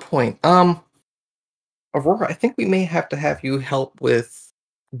seeing her point. Aurora, I think we may have to have you help with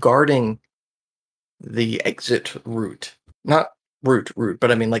guarding the exit route. Not route,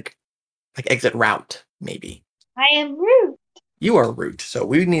 but I mean like exit route, maybe. I am rude. You are route, so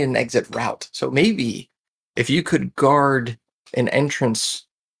we need an exit route. So maybe if you could guard an entrance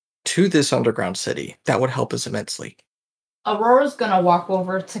to this underground city, that would help us immensely. Aurora's gonna walk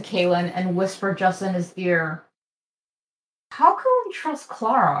over to Kalen and whisper just in his ear, how can we trust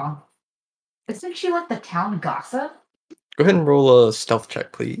Clara? Isn't she like the town gossip? Go ahead and roll a stealth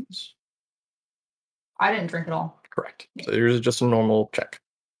check, please. I didn't drink at all. Correct. So yours is just a normal check.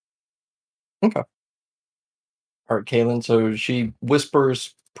 Okay. All right, Kaylin. So she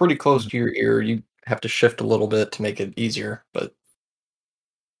whispers pretty close to your ear. You have to shift a little bit to make it easier, but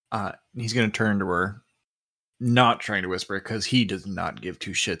he's gonna turn to her, not trying to whisper because he does not give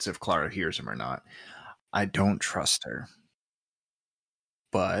two shits if Clara hears him or not. I don't trust her,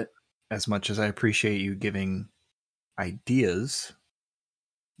 but as much as I appreciate you giving ideas,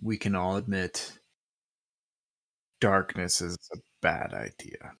 we can all admit darkness is a bad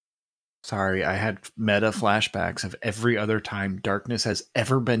idea. Sorry, I had meta flashbacks of every other time darkness has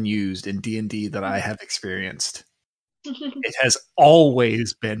ever been used in D&D that I have experienced. It has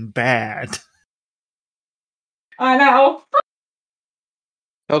always been bad. I know.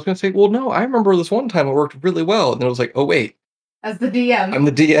 I was going to say, well, no, I remember this one time it worked really well. And then it was like, oh, wait. As the DM. I'm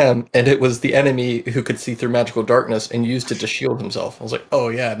the DM, and it was the enemy who could see through magical darkness and used it to shield himself. I was like, oh,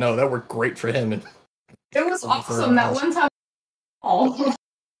 yeah, no, that worked great for him. And it was awesome that one time.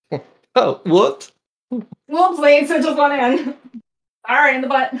 Oh, what? Whoops, wait, so just went in. Sorry, in the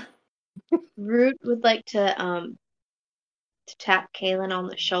butt. Root would like to tap Kaylin on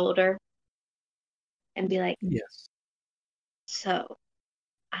the shoulder and be like, Yes. so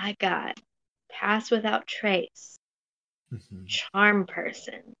I got Pass Without Trace, Charm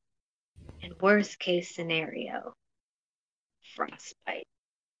Person, and worst case scenario, Frostbite.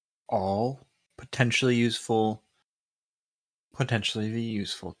 All potentially useful. Potentially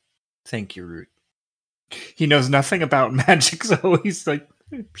useful. Thank you, Root. He knows nothing about magic, so he's like,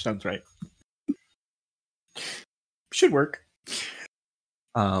 sounds right. Should work.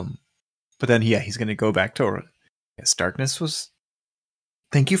 But then, yeah, he's going to go back to Aurora. Yes, darkness was.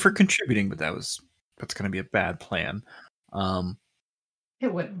 Thank you for contributing, but that's going to be a bad plan.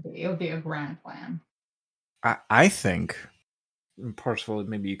 It wouldn't be. It would be a grand plan. I think, Parsifal,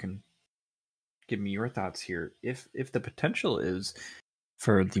 maybe you can give me your thoughts here. If the potential is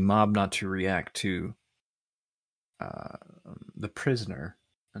for the mob not to react to the prisoner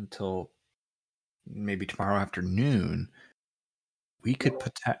until maybe tomorrow afternoon, we could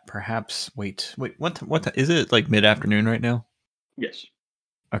perhaps wait. What is it, like mid-afternoon right now? Yes.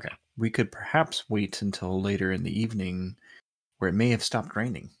 Okay. We could perhaps wait until later in the evening where it may have stopped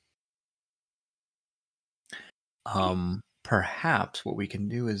raining. perhaps what we can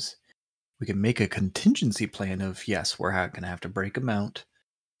do is we can make a contingency plan of, yes, we're going to have to break them out,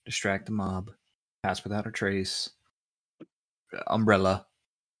 distract the mob, pass without a trace, umbrella.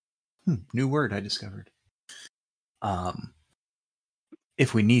 New word I discovered.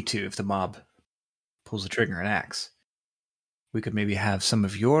 If we need to, if the mob pulls the trigger and acts, we could maybe have some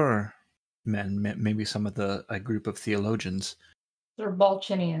of your men, maybe some of a group of theologians. They're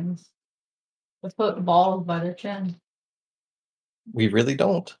Balchinians. Let's put balls by their chin. We really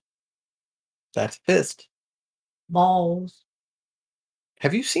don't. That's fist. Balls.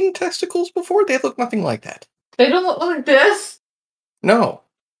 Have you seen testicles before? They look nothing like that. They don't look like this. No.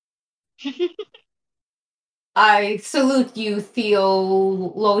 I salute you,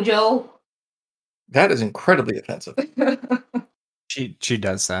 Theolojo. That is incredibly offensive. She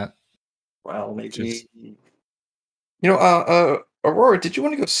does that. Well, maybe. Aurora, did you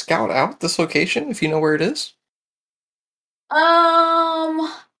want to go scout out this location if you know where it is?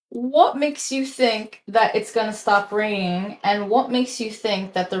 What makes you think that it's gonna stop raining, and what makes you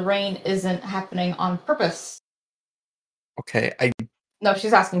think that the rain isn't happening on purpose? Okay, No,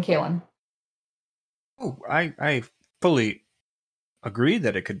 she's asking Kaylin. Oh, I fully agree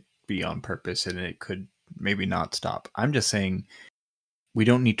that it could be on purpose and it could maybe not stop. I'm just saying we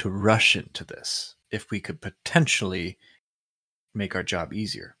don't need to rush into this. If we could potentially make our job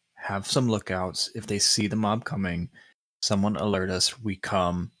easier, have some lookouts. If they see the mob coming, someone alert us. We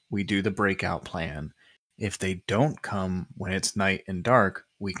come. We do the breakout plan. If they don't come when it's night and dark,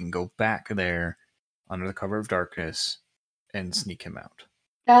 we can go back there under the cover of darkness and sneak him out.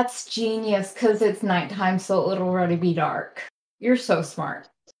 That's genius, because it's nighttime, so it'll already be dark. You're so smart.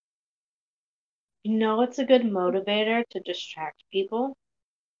 You know what's a good motivator to distract people?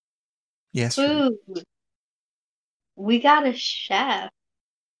 Yes. Food. We got a chef.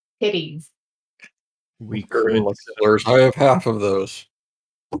 Titties. We could. I have half of those.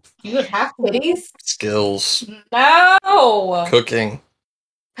 You would have titties? Skills. No! Cooking.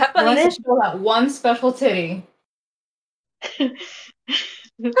 Peppa needs to show that one special titty.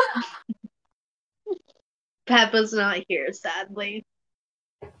 Peppa's not here, sadly.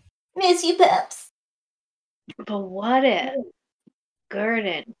 Miss you, Peps. But what if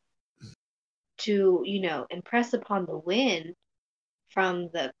Gurdon, to, impress upon the win from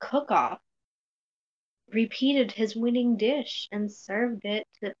the cook-off, repeated his winning dish and served it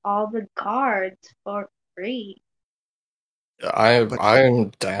to all the guards for free?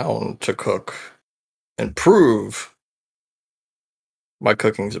 I'm down to cook and prove my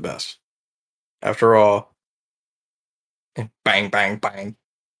cooking's the best. After all, bang, bang, bang.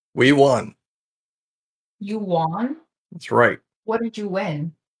 We won. You won? That's right. What did you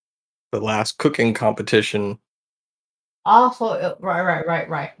win? The last cooking competition. Also,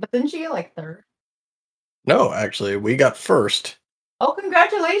 right. But didn't you get like third? No, actually, we got first. Oh,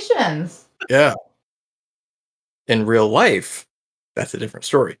 congratulations. Yeah. In real life, that's a different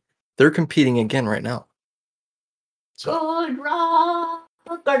story. They're competing again right now. Good rock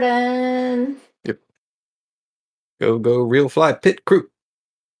garden. Yep. Go real fly pit crew.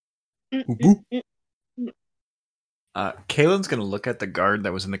 Kaylin's gonna look at the guard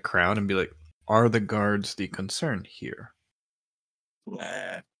that was in the crowd and be like, are the guards the concern here?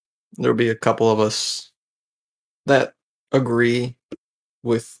 Nah. There'll be a couple of us that agree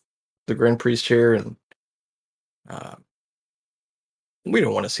with the Grand Priest here, and we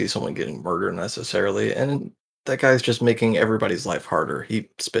don't want to see someone getting murdered necessarily, and that guy's just making everybody's life harder. He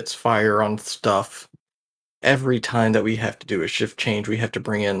spits fire on stuff. Every time that we have to do a shift change, we have to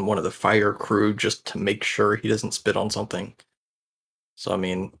bring in one of the fire crew just to make sure he doesn't spit on something. So, I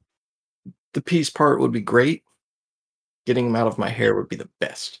mean, the peace part would be great. Getting him out of my hair would be the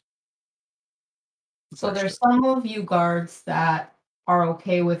best. So there's some of you guards that are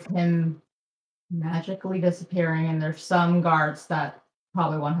okay with him magically disappearing, and there's some guards that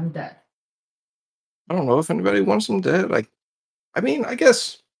probably want him dead. I don't know if anybody wants him dead. I mean, I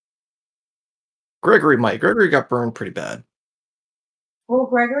guess Gregory might. Gregory got burned pretty bad. Well,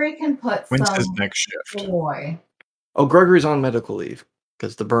 Gregory can put When's some his next shift? joy. Oh, Gregory's on medical leave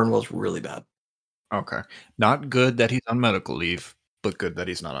because the burn was really bad. Okay. Not good that he's on medical leave, but good that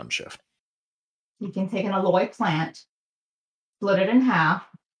he's not on shift. You can take an aloe plant, split it in half,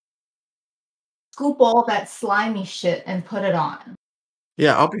 scoop all that slimy shit, and put it on.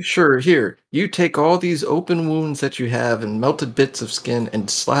 Yeah, I'll be sure. Here, you take all these open wounds that you have and melted bits of skin and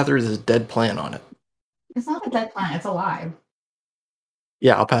slather this dead plant on it. It's not a dead plant, it's alive.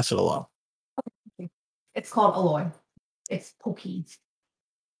 Yeah, I'll pass it along. It's called aloe. It's pokey.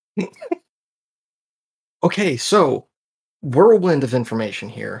 Okay, so whirlwind of information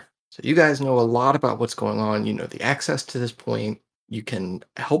here. So you guys know a lot about what's going on. You know the access to this point. You can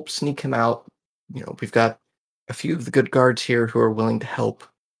help sneak him out. We've got a few of the good guards here who are willing to help.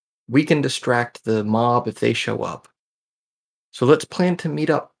 We can distract the mob if they show up. So let's plan to meet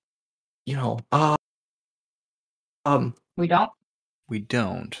up. You know, We don't? We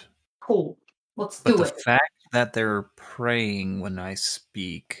don't. Cool. Let's But do the it. fact that they're praying when I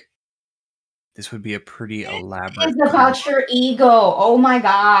speak, this would be a pretty elaborate. It's about your ego. Oh my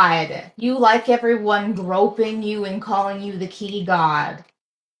god. You like everyone groping you and calling you the key god.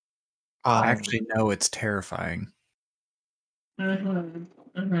 Actually, no, it's terrifying.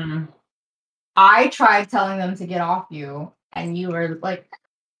 I tried telling them to get off you, and you were like,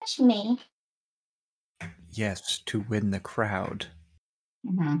 touch me. Yes, to win the crowd.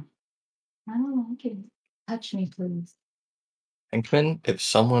 I don't like it. Touch me, please. Pinkman, if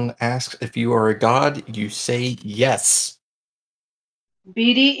someone asks if you are a god, you say yes.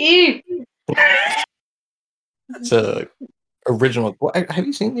 BDE. It's a original. Have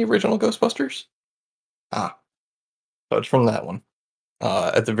you seen the original Ghostbusters? So it's from that one.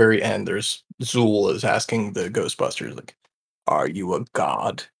 At the very end, there's Zool is asking the Ghostbusters, like, "Are you a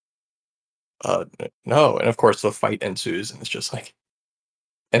god?" No, and of course the fight ensues, and it's just like,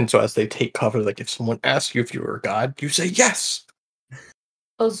 and so as they take cover, like if someone asks you if you're a god, you say yes.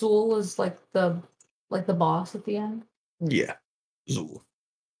 Azul is like the boss at the end. Yeah, Zool.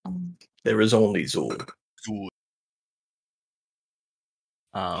 There is only Zool.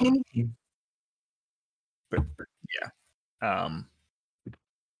 But yeah.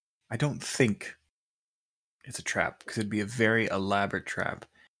 I don't think it's a trap because it'd be a very elaborate trap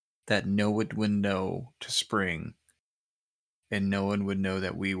that no one would know to spring, and no one would know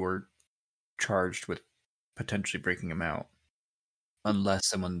that we were charged with potentially breaking him out unless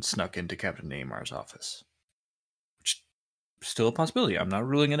someone snuck into Captain Neymar's office. Which is still a possibility. I'm not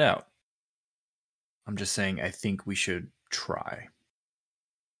ruling it out. I'm just saying I think we should try.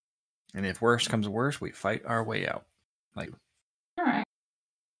 And if worse comes to worse, we fight our way out. All right.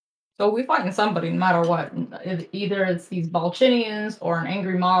 So we fighting somebody no matter what. Either it's these Balchinians or an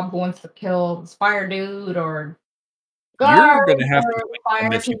angry mob who wants to kill this fire dude or you're gonna have to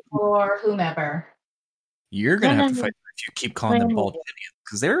fire people or whomever. You're gonna have to fight them if you keep calling them Balchinians,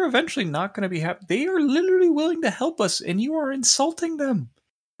 because they're eventually not gonna be happy. They are literally willing to help us, and you are insulting them.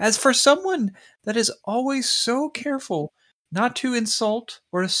 As for someone that is always so careful not to insult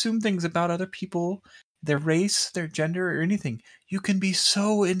or assume things about other people, their race, their gender, or anything, you can be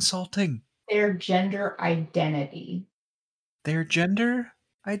so insulting. Their gender identity. Their gender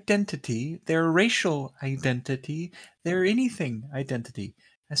identity, their racial identity, their anything identity.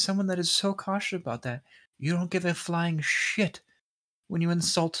 As someone that is so cautious about that, you don't give a flying shit when you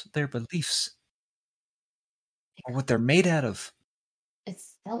insult their beliefs or what they're made out of.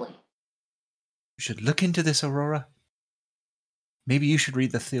 It's silly. You should look into this, Aurora. Maybe you should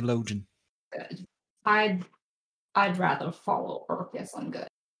read The Theologian. I'd rather follow Orcus. I'm good.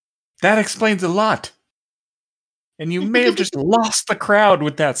 That explains a lot. And you may have just lost the crowd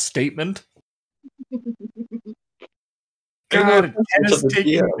with that statement. God, Ken's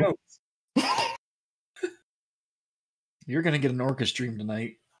taking notes. You're going to get an Orcus stream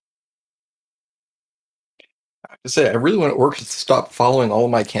tonight. I have to say, I really want Orcus to stop following all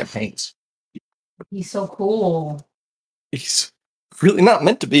of my campaigns. He's so cool. He's really not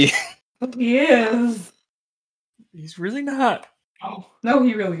meant to be. He is. He's really not. Oh, no,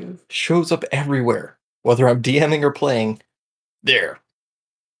 he really is. Shows up everywhere. Whether I'm DMing or playing, there.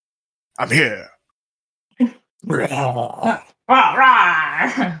 I'm here. Me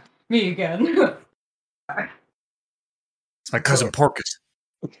again. It's my cousin Porcus.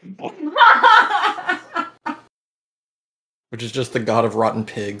 Which is just the god of rotten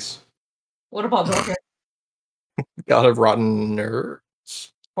pigs. What about Porcus? God of rotten nerds?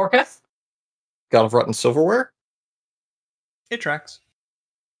 Porcus? God of rotten silverware? It tracks.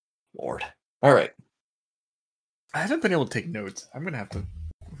 Lord. Alright. I haven't been able to take notes. I'm going to have to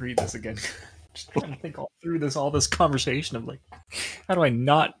read this again. Just trying to think all through all this conversation of like, how do I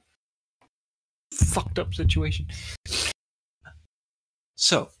not fucked up situation?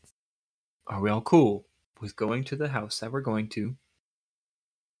 So, are we all cool with going to the house that we're going to,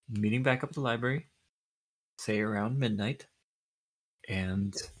 meeting back up at the library, say around midnight,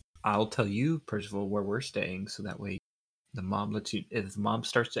 and I'll tell you, Percival, where we're staying, so that way the mob lets you, if the mob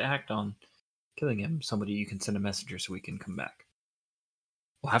starts to act on killing him, somebody you can send a messenger so we can come back.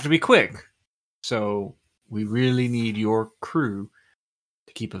 We'll have to be quick, so we really need your crew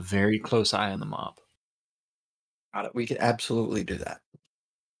to keep a very close eye on the mob. Got it. We can absolutely do that.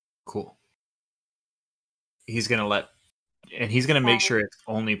 Cool. He's gonna let And he's going to make sure it's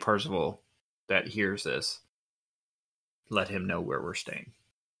only Percival that hears this. Let him know where we're staying.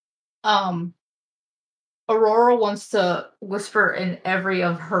 Aurora wants to whisper in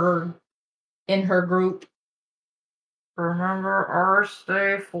her group. Remember our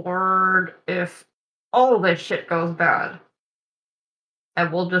stay forward if all this shit goes bad.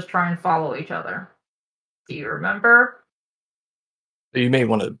 And we'll just try and follow each other. Do you remember? You may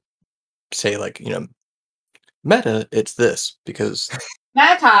want to say, like, meta, it's this, because...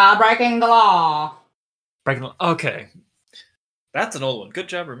 Meta, breaking the law. Okay. That's an old one. Good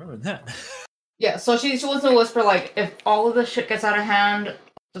job remembering that. Yeah, so she wants to whisper, like, if all of this shit gets out of hand,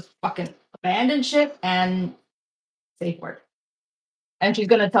 just fucking abandon shit and safe word. And she's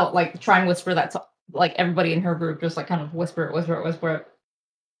gonna try and whisper that to, like, everybody in her group, just, like, kind of whisper it.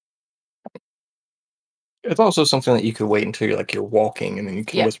 It's also something that you could wait until you're walking, and then you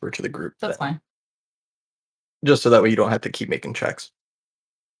can whisper to the group. That's fine. Just so that way you don't have to keep making checks.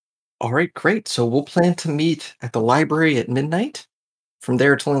 All right, great. So we'll plan to meet at the library at midnight. From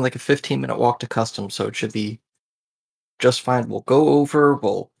there, it's only like a 15-minute walk to Customs, so it should be just fine. We'll go over.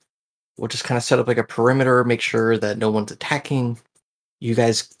 We'll just kind of set up like a perimeter, make sure that no one's attacking. You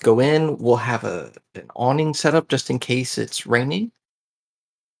guys go in. We'll have an awning set up just in case it's raining.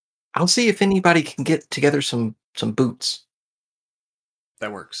 I'll see if anybody can get together some boots.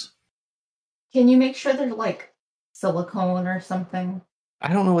 That works. Can you make sure they're like silicone or something?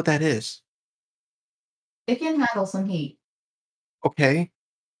 I don't know what that is. It can handle some heat. Okay.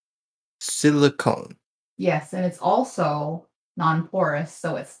 Silicone. Yes, and it's also non-porous,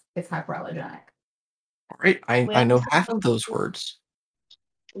 so it's hypoallergenic. All right, I know half of those words.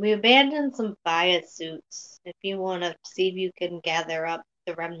 We abandoned some bias suits. If you want to see if you can gather up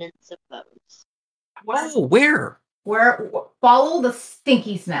the remnants of those. Wow, where? Follow the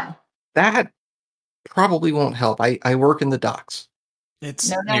stinky smell. That probably won't help. I work in the docks. It's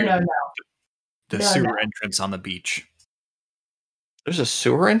no. The sewer entrance on the beach. There's a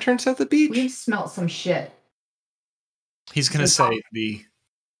sewer entrance at the beach? We've smelled some shit. He's gonna say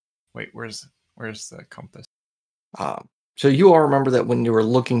wait, where's the compass? So you all remember that when you were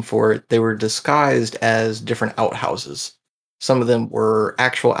looking for it, they were disguised as different outhouses. Some of them were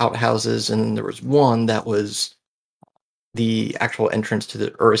actual outhouses, and then there was one that was the actual entrance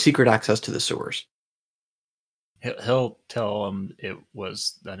or a secret access to the sewers. He'll tell him it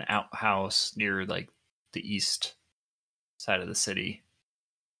was an outhouse near like the east side of the city.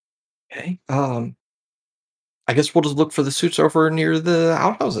 Okay. I guess we'll just look for the suits over near the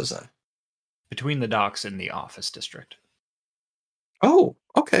outhouses then. Between the docks and the office district. Oh,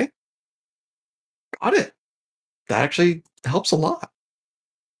 okay. Got it. That actually helps a lot.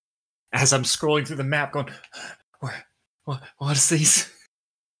 As I'm scrolling through the map going, what is these?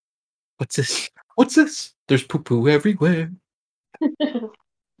 What's this? What's this? There's poo-poo everywhere.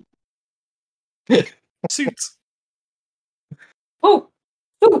 Suits. Oh!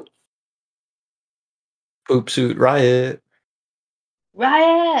 Poop suit riot.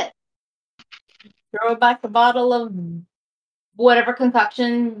 Riot! Throw back the bottle of whatever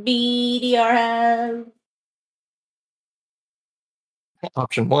concoction BDR has.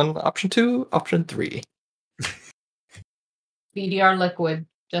 Option 1, option 2, option 3. BDR liquid.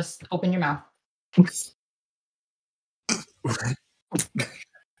 Just open your mouth.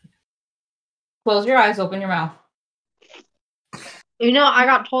 Close your eyes, open your mouth. You know, I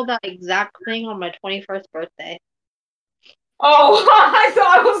got told that exact thing on my 21st birthday. Oh,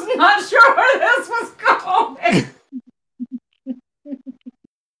 I was not sure where this was going.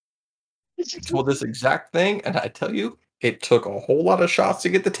 I told this exact thing, and I tell you, it took a whole lot of shots to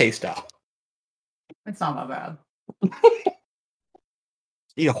get the taste out. It's not that bad.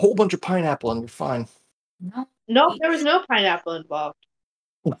 Eat a whole bunch of pineapple and you're fine. No, there was no pineapple involved.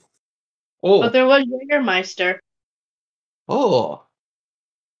 Oh. But there was Jägermeister. Oh.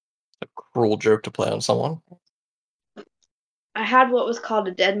 A cruel joke to play on someone. I had what was called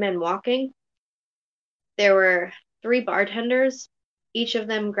a dead man walking. There were 3 bartenders. Each of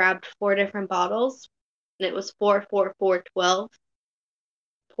them grabbed 4 different bottles. And it was 4, 4, 4, 12.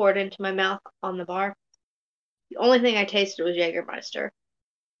 Poured into my mouth on the bar. The only thing I tasted was Jägermeister.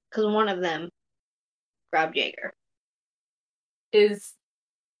 Because one of them grabbed Jaeger.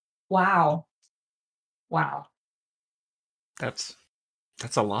 Wow. That's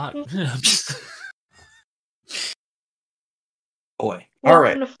a lot. Boy. All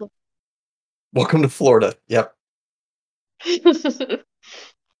right. Welcome to Florida. Yep.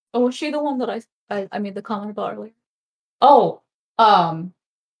 Oh, was she the one that I made the comment about earlier? Oh,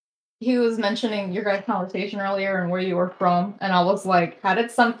 he was mentioning your guys' conversation earlier and where you were from, and I was like, how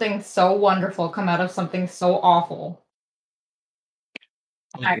did something so wonderful come out of something so awful?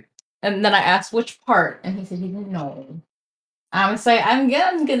 And then I asked which part, and he said he didn't know. I'm gonna say I'm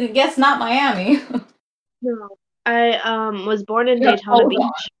gonna guess not Miami. No. I was born in Yeah, Daytona hold Beach.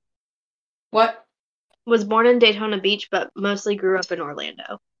 on. What? Was born in Daytona Beach, but mostly grew up in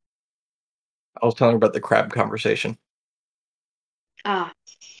Orlando. I was telling her about the crab conversation. Ah.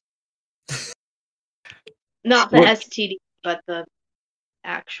 Not the What? STD, but the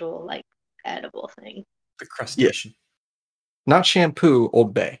actual like edible thing. The crustacean. Not shampoo,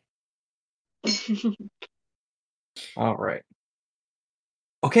 Old Bay. All right.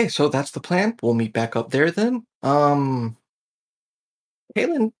 Okay, so that's the plan. We'll meet back up there then. Kaylin,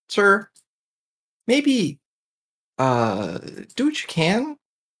 sir, maybe do what you can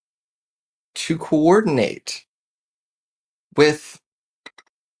to coordinate with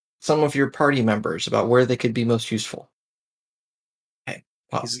some of your party members about where they could be most useful. Okay.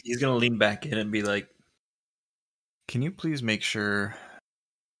 Well, He's gonna lean back in and be like, "Can you please make sure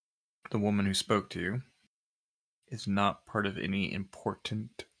the woman who spoke to you is not part of any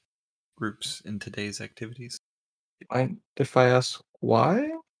important groups in today's activities?" mind if I ask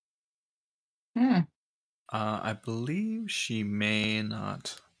why? I believe she may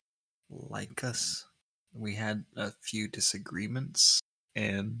not like us. We had a few disagreements,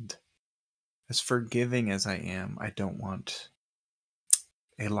 and as forgiving as I am, I don't want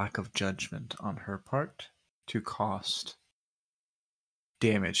a lack of judgment on her part to cost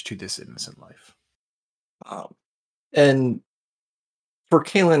damage to this innocent life. And for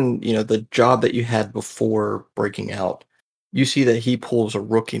Kalen, the job that you had before breaking out, you see that he pulls a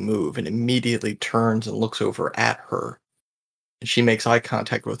rookie move and immediately turns and looks over at her. And she makes eye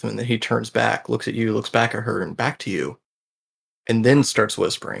contact with him, and then he turns back, looks at you, looks back at her, and back to you, and then starts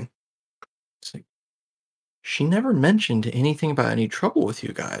whispering. It's like, she never mentioned anything about any trouble with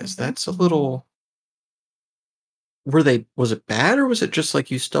you guys. That's a little... Was it bad, or was it just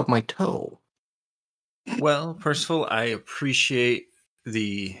like you stubbed my toe? Well, first of all, I appreciate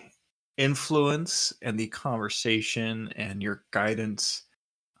the influence and the conversation and your guidance.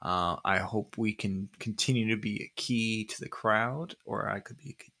 I hope we can continue to be a key to the crowd, or I could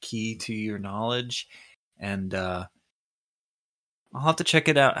be a key to your knowledge. And I'll have to check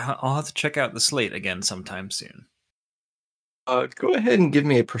it out. I'll have to check out the slate again sometime soon. Go ahead and give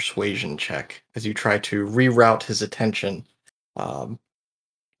me a persuasion check as you try to reroute his attention,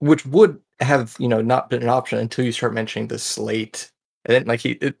 which would have not been an option until you start mentioning the slate, and then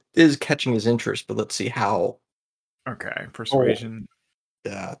it is catching his interest. But let's see how. Okay, persuasion.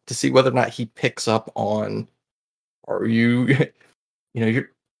 To see whether or not he picks up on, or but you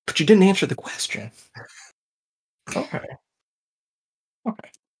didn't answer the question. Okay.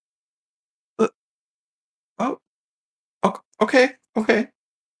 Okay.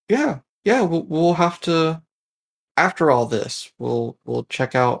 Yeah. We'll have to. After all this, we'll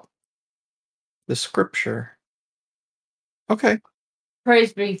check out the scripture. Okay.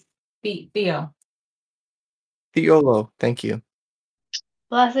 Praise be Theo. Theolo, thank you.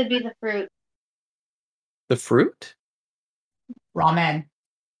 Blessed be the fruit. The fruit? Ramen.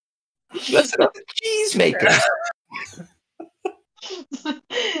 Listen up, the cheese maker.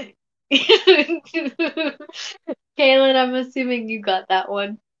 Kaylin, I'm assuming you got that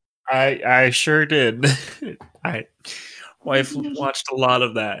one. I sure did. Wife watched a lot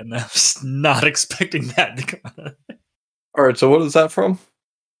of that, and I was not expecting that to come out. All right, so what is that from?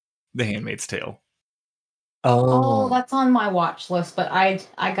 The Handmaid's Tale. Oh, that's on my watch list, but I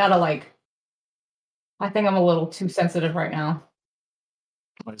gotta I think I'm a little too sensitive right now.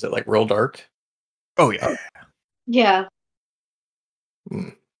 Is it real dark? Oh yeah. Yeah.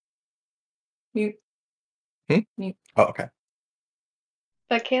 Mute. Mute. Oh, okay.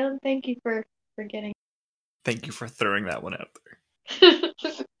 But Kaylin, thank you for getting. Thank you for throwing that one out there.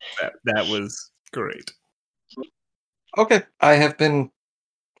 that was great. Okay, I have been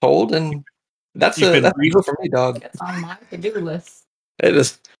told, and that's a go for me, dog. It's on my to-do list. It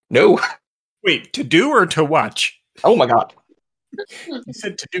is. No. Wait, to do or to watch? Oh my god. You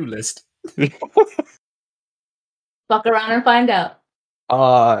said to-do list. Fuck around and find out.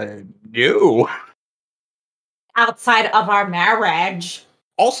 No. Outside of our marriage.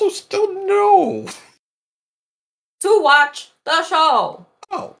 Also, still no. To watch the show.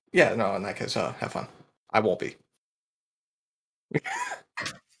 Oh, yeah, no, in that case, have fun. I won't be.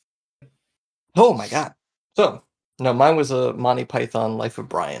 Oh my god. So, no, mine was a Monty Python Life of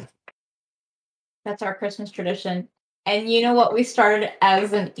Brian. That's our Christmas tradition. And you know what we started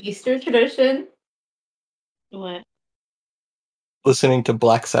as an Easter tradition? What? Listening to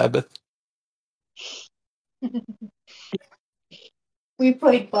Black Sabbath. We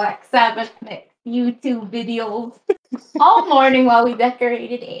played Black Sabbath mix YouTube videos. all morning while we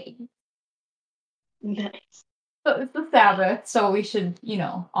decorated eggs. Nice. So it's the Sabbath, so we should,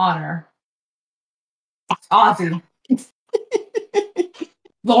 honor Ozzy,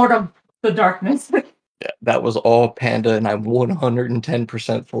 Lord of the Darkness. Yeah, that was all Panda, and I'm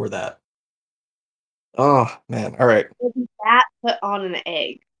 110% for that. Oh, man. All right. What did that put on an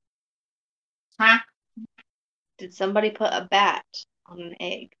egg? Huh? Did somebody put a bat on an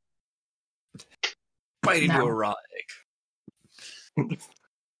egg? Bite into No. a raw egg.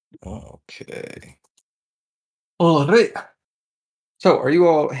 Okay. All right. So, are you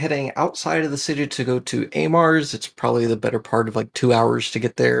all heading outside of the city to go to Amars? It's probably the better part of like 2 hours to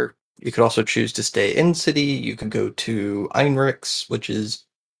get there. You could also choose to stay in city. You could go to Einrichs, which is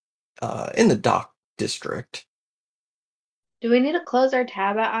in the dock district. Do we need to close our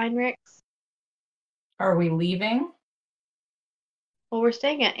tab at Einrichs? Are we leaving? Well, we're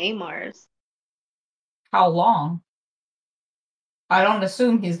staying at Amar's. How long? I don't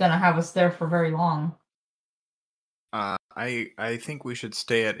assume he's gonna have us there for very long. I think we should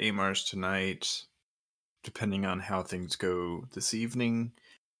stay at Amar's tonight, depending on how things go this evening.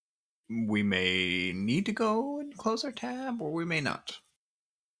 We may need to go and close our tab, or we may not.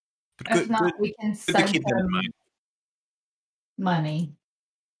 But If not, we can good to send keep that in him mind. money.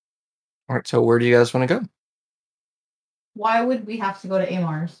 All right. So, where do you guys want to go? Why would we have to go to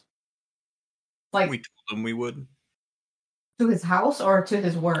Amar's? Like, We told him we would. to his house or to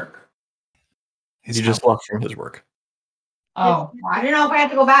his work? You just left from his work. Oh, I didn't know if I had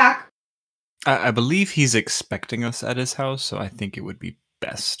to go back. I believe he's expecting us at his house, so I think it would be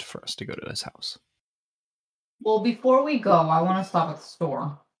best for us to go to his house. Well, before we go, I want to stop at the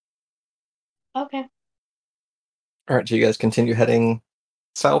store. Okay. All right. So, you guys continue heading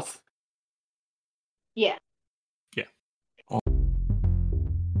south? Yeah.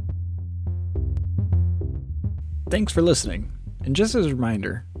 Thanks for listening. And just as a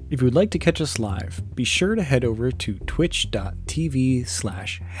reminder, if you would like to catch us live, be sure to head over to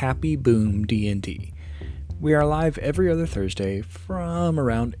twitch.tv/happyboomdnd. We are live every other Thursday from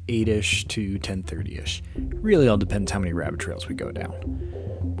around 8ish to 10:30ish. Really all depends how many rabbit trails we go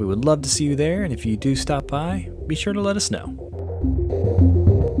down. We would love to see you there, and if you do stop by, be sure to let us know.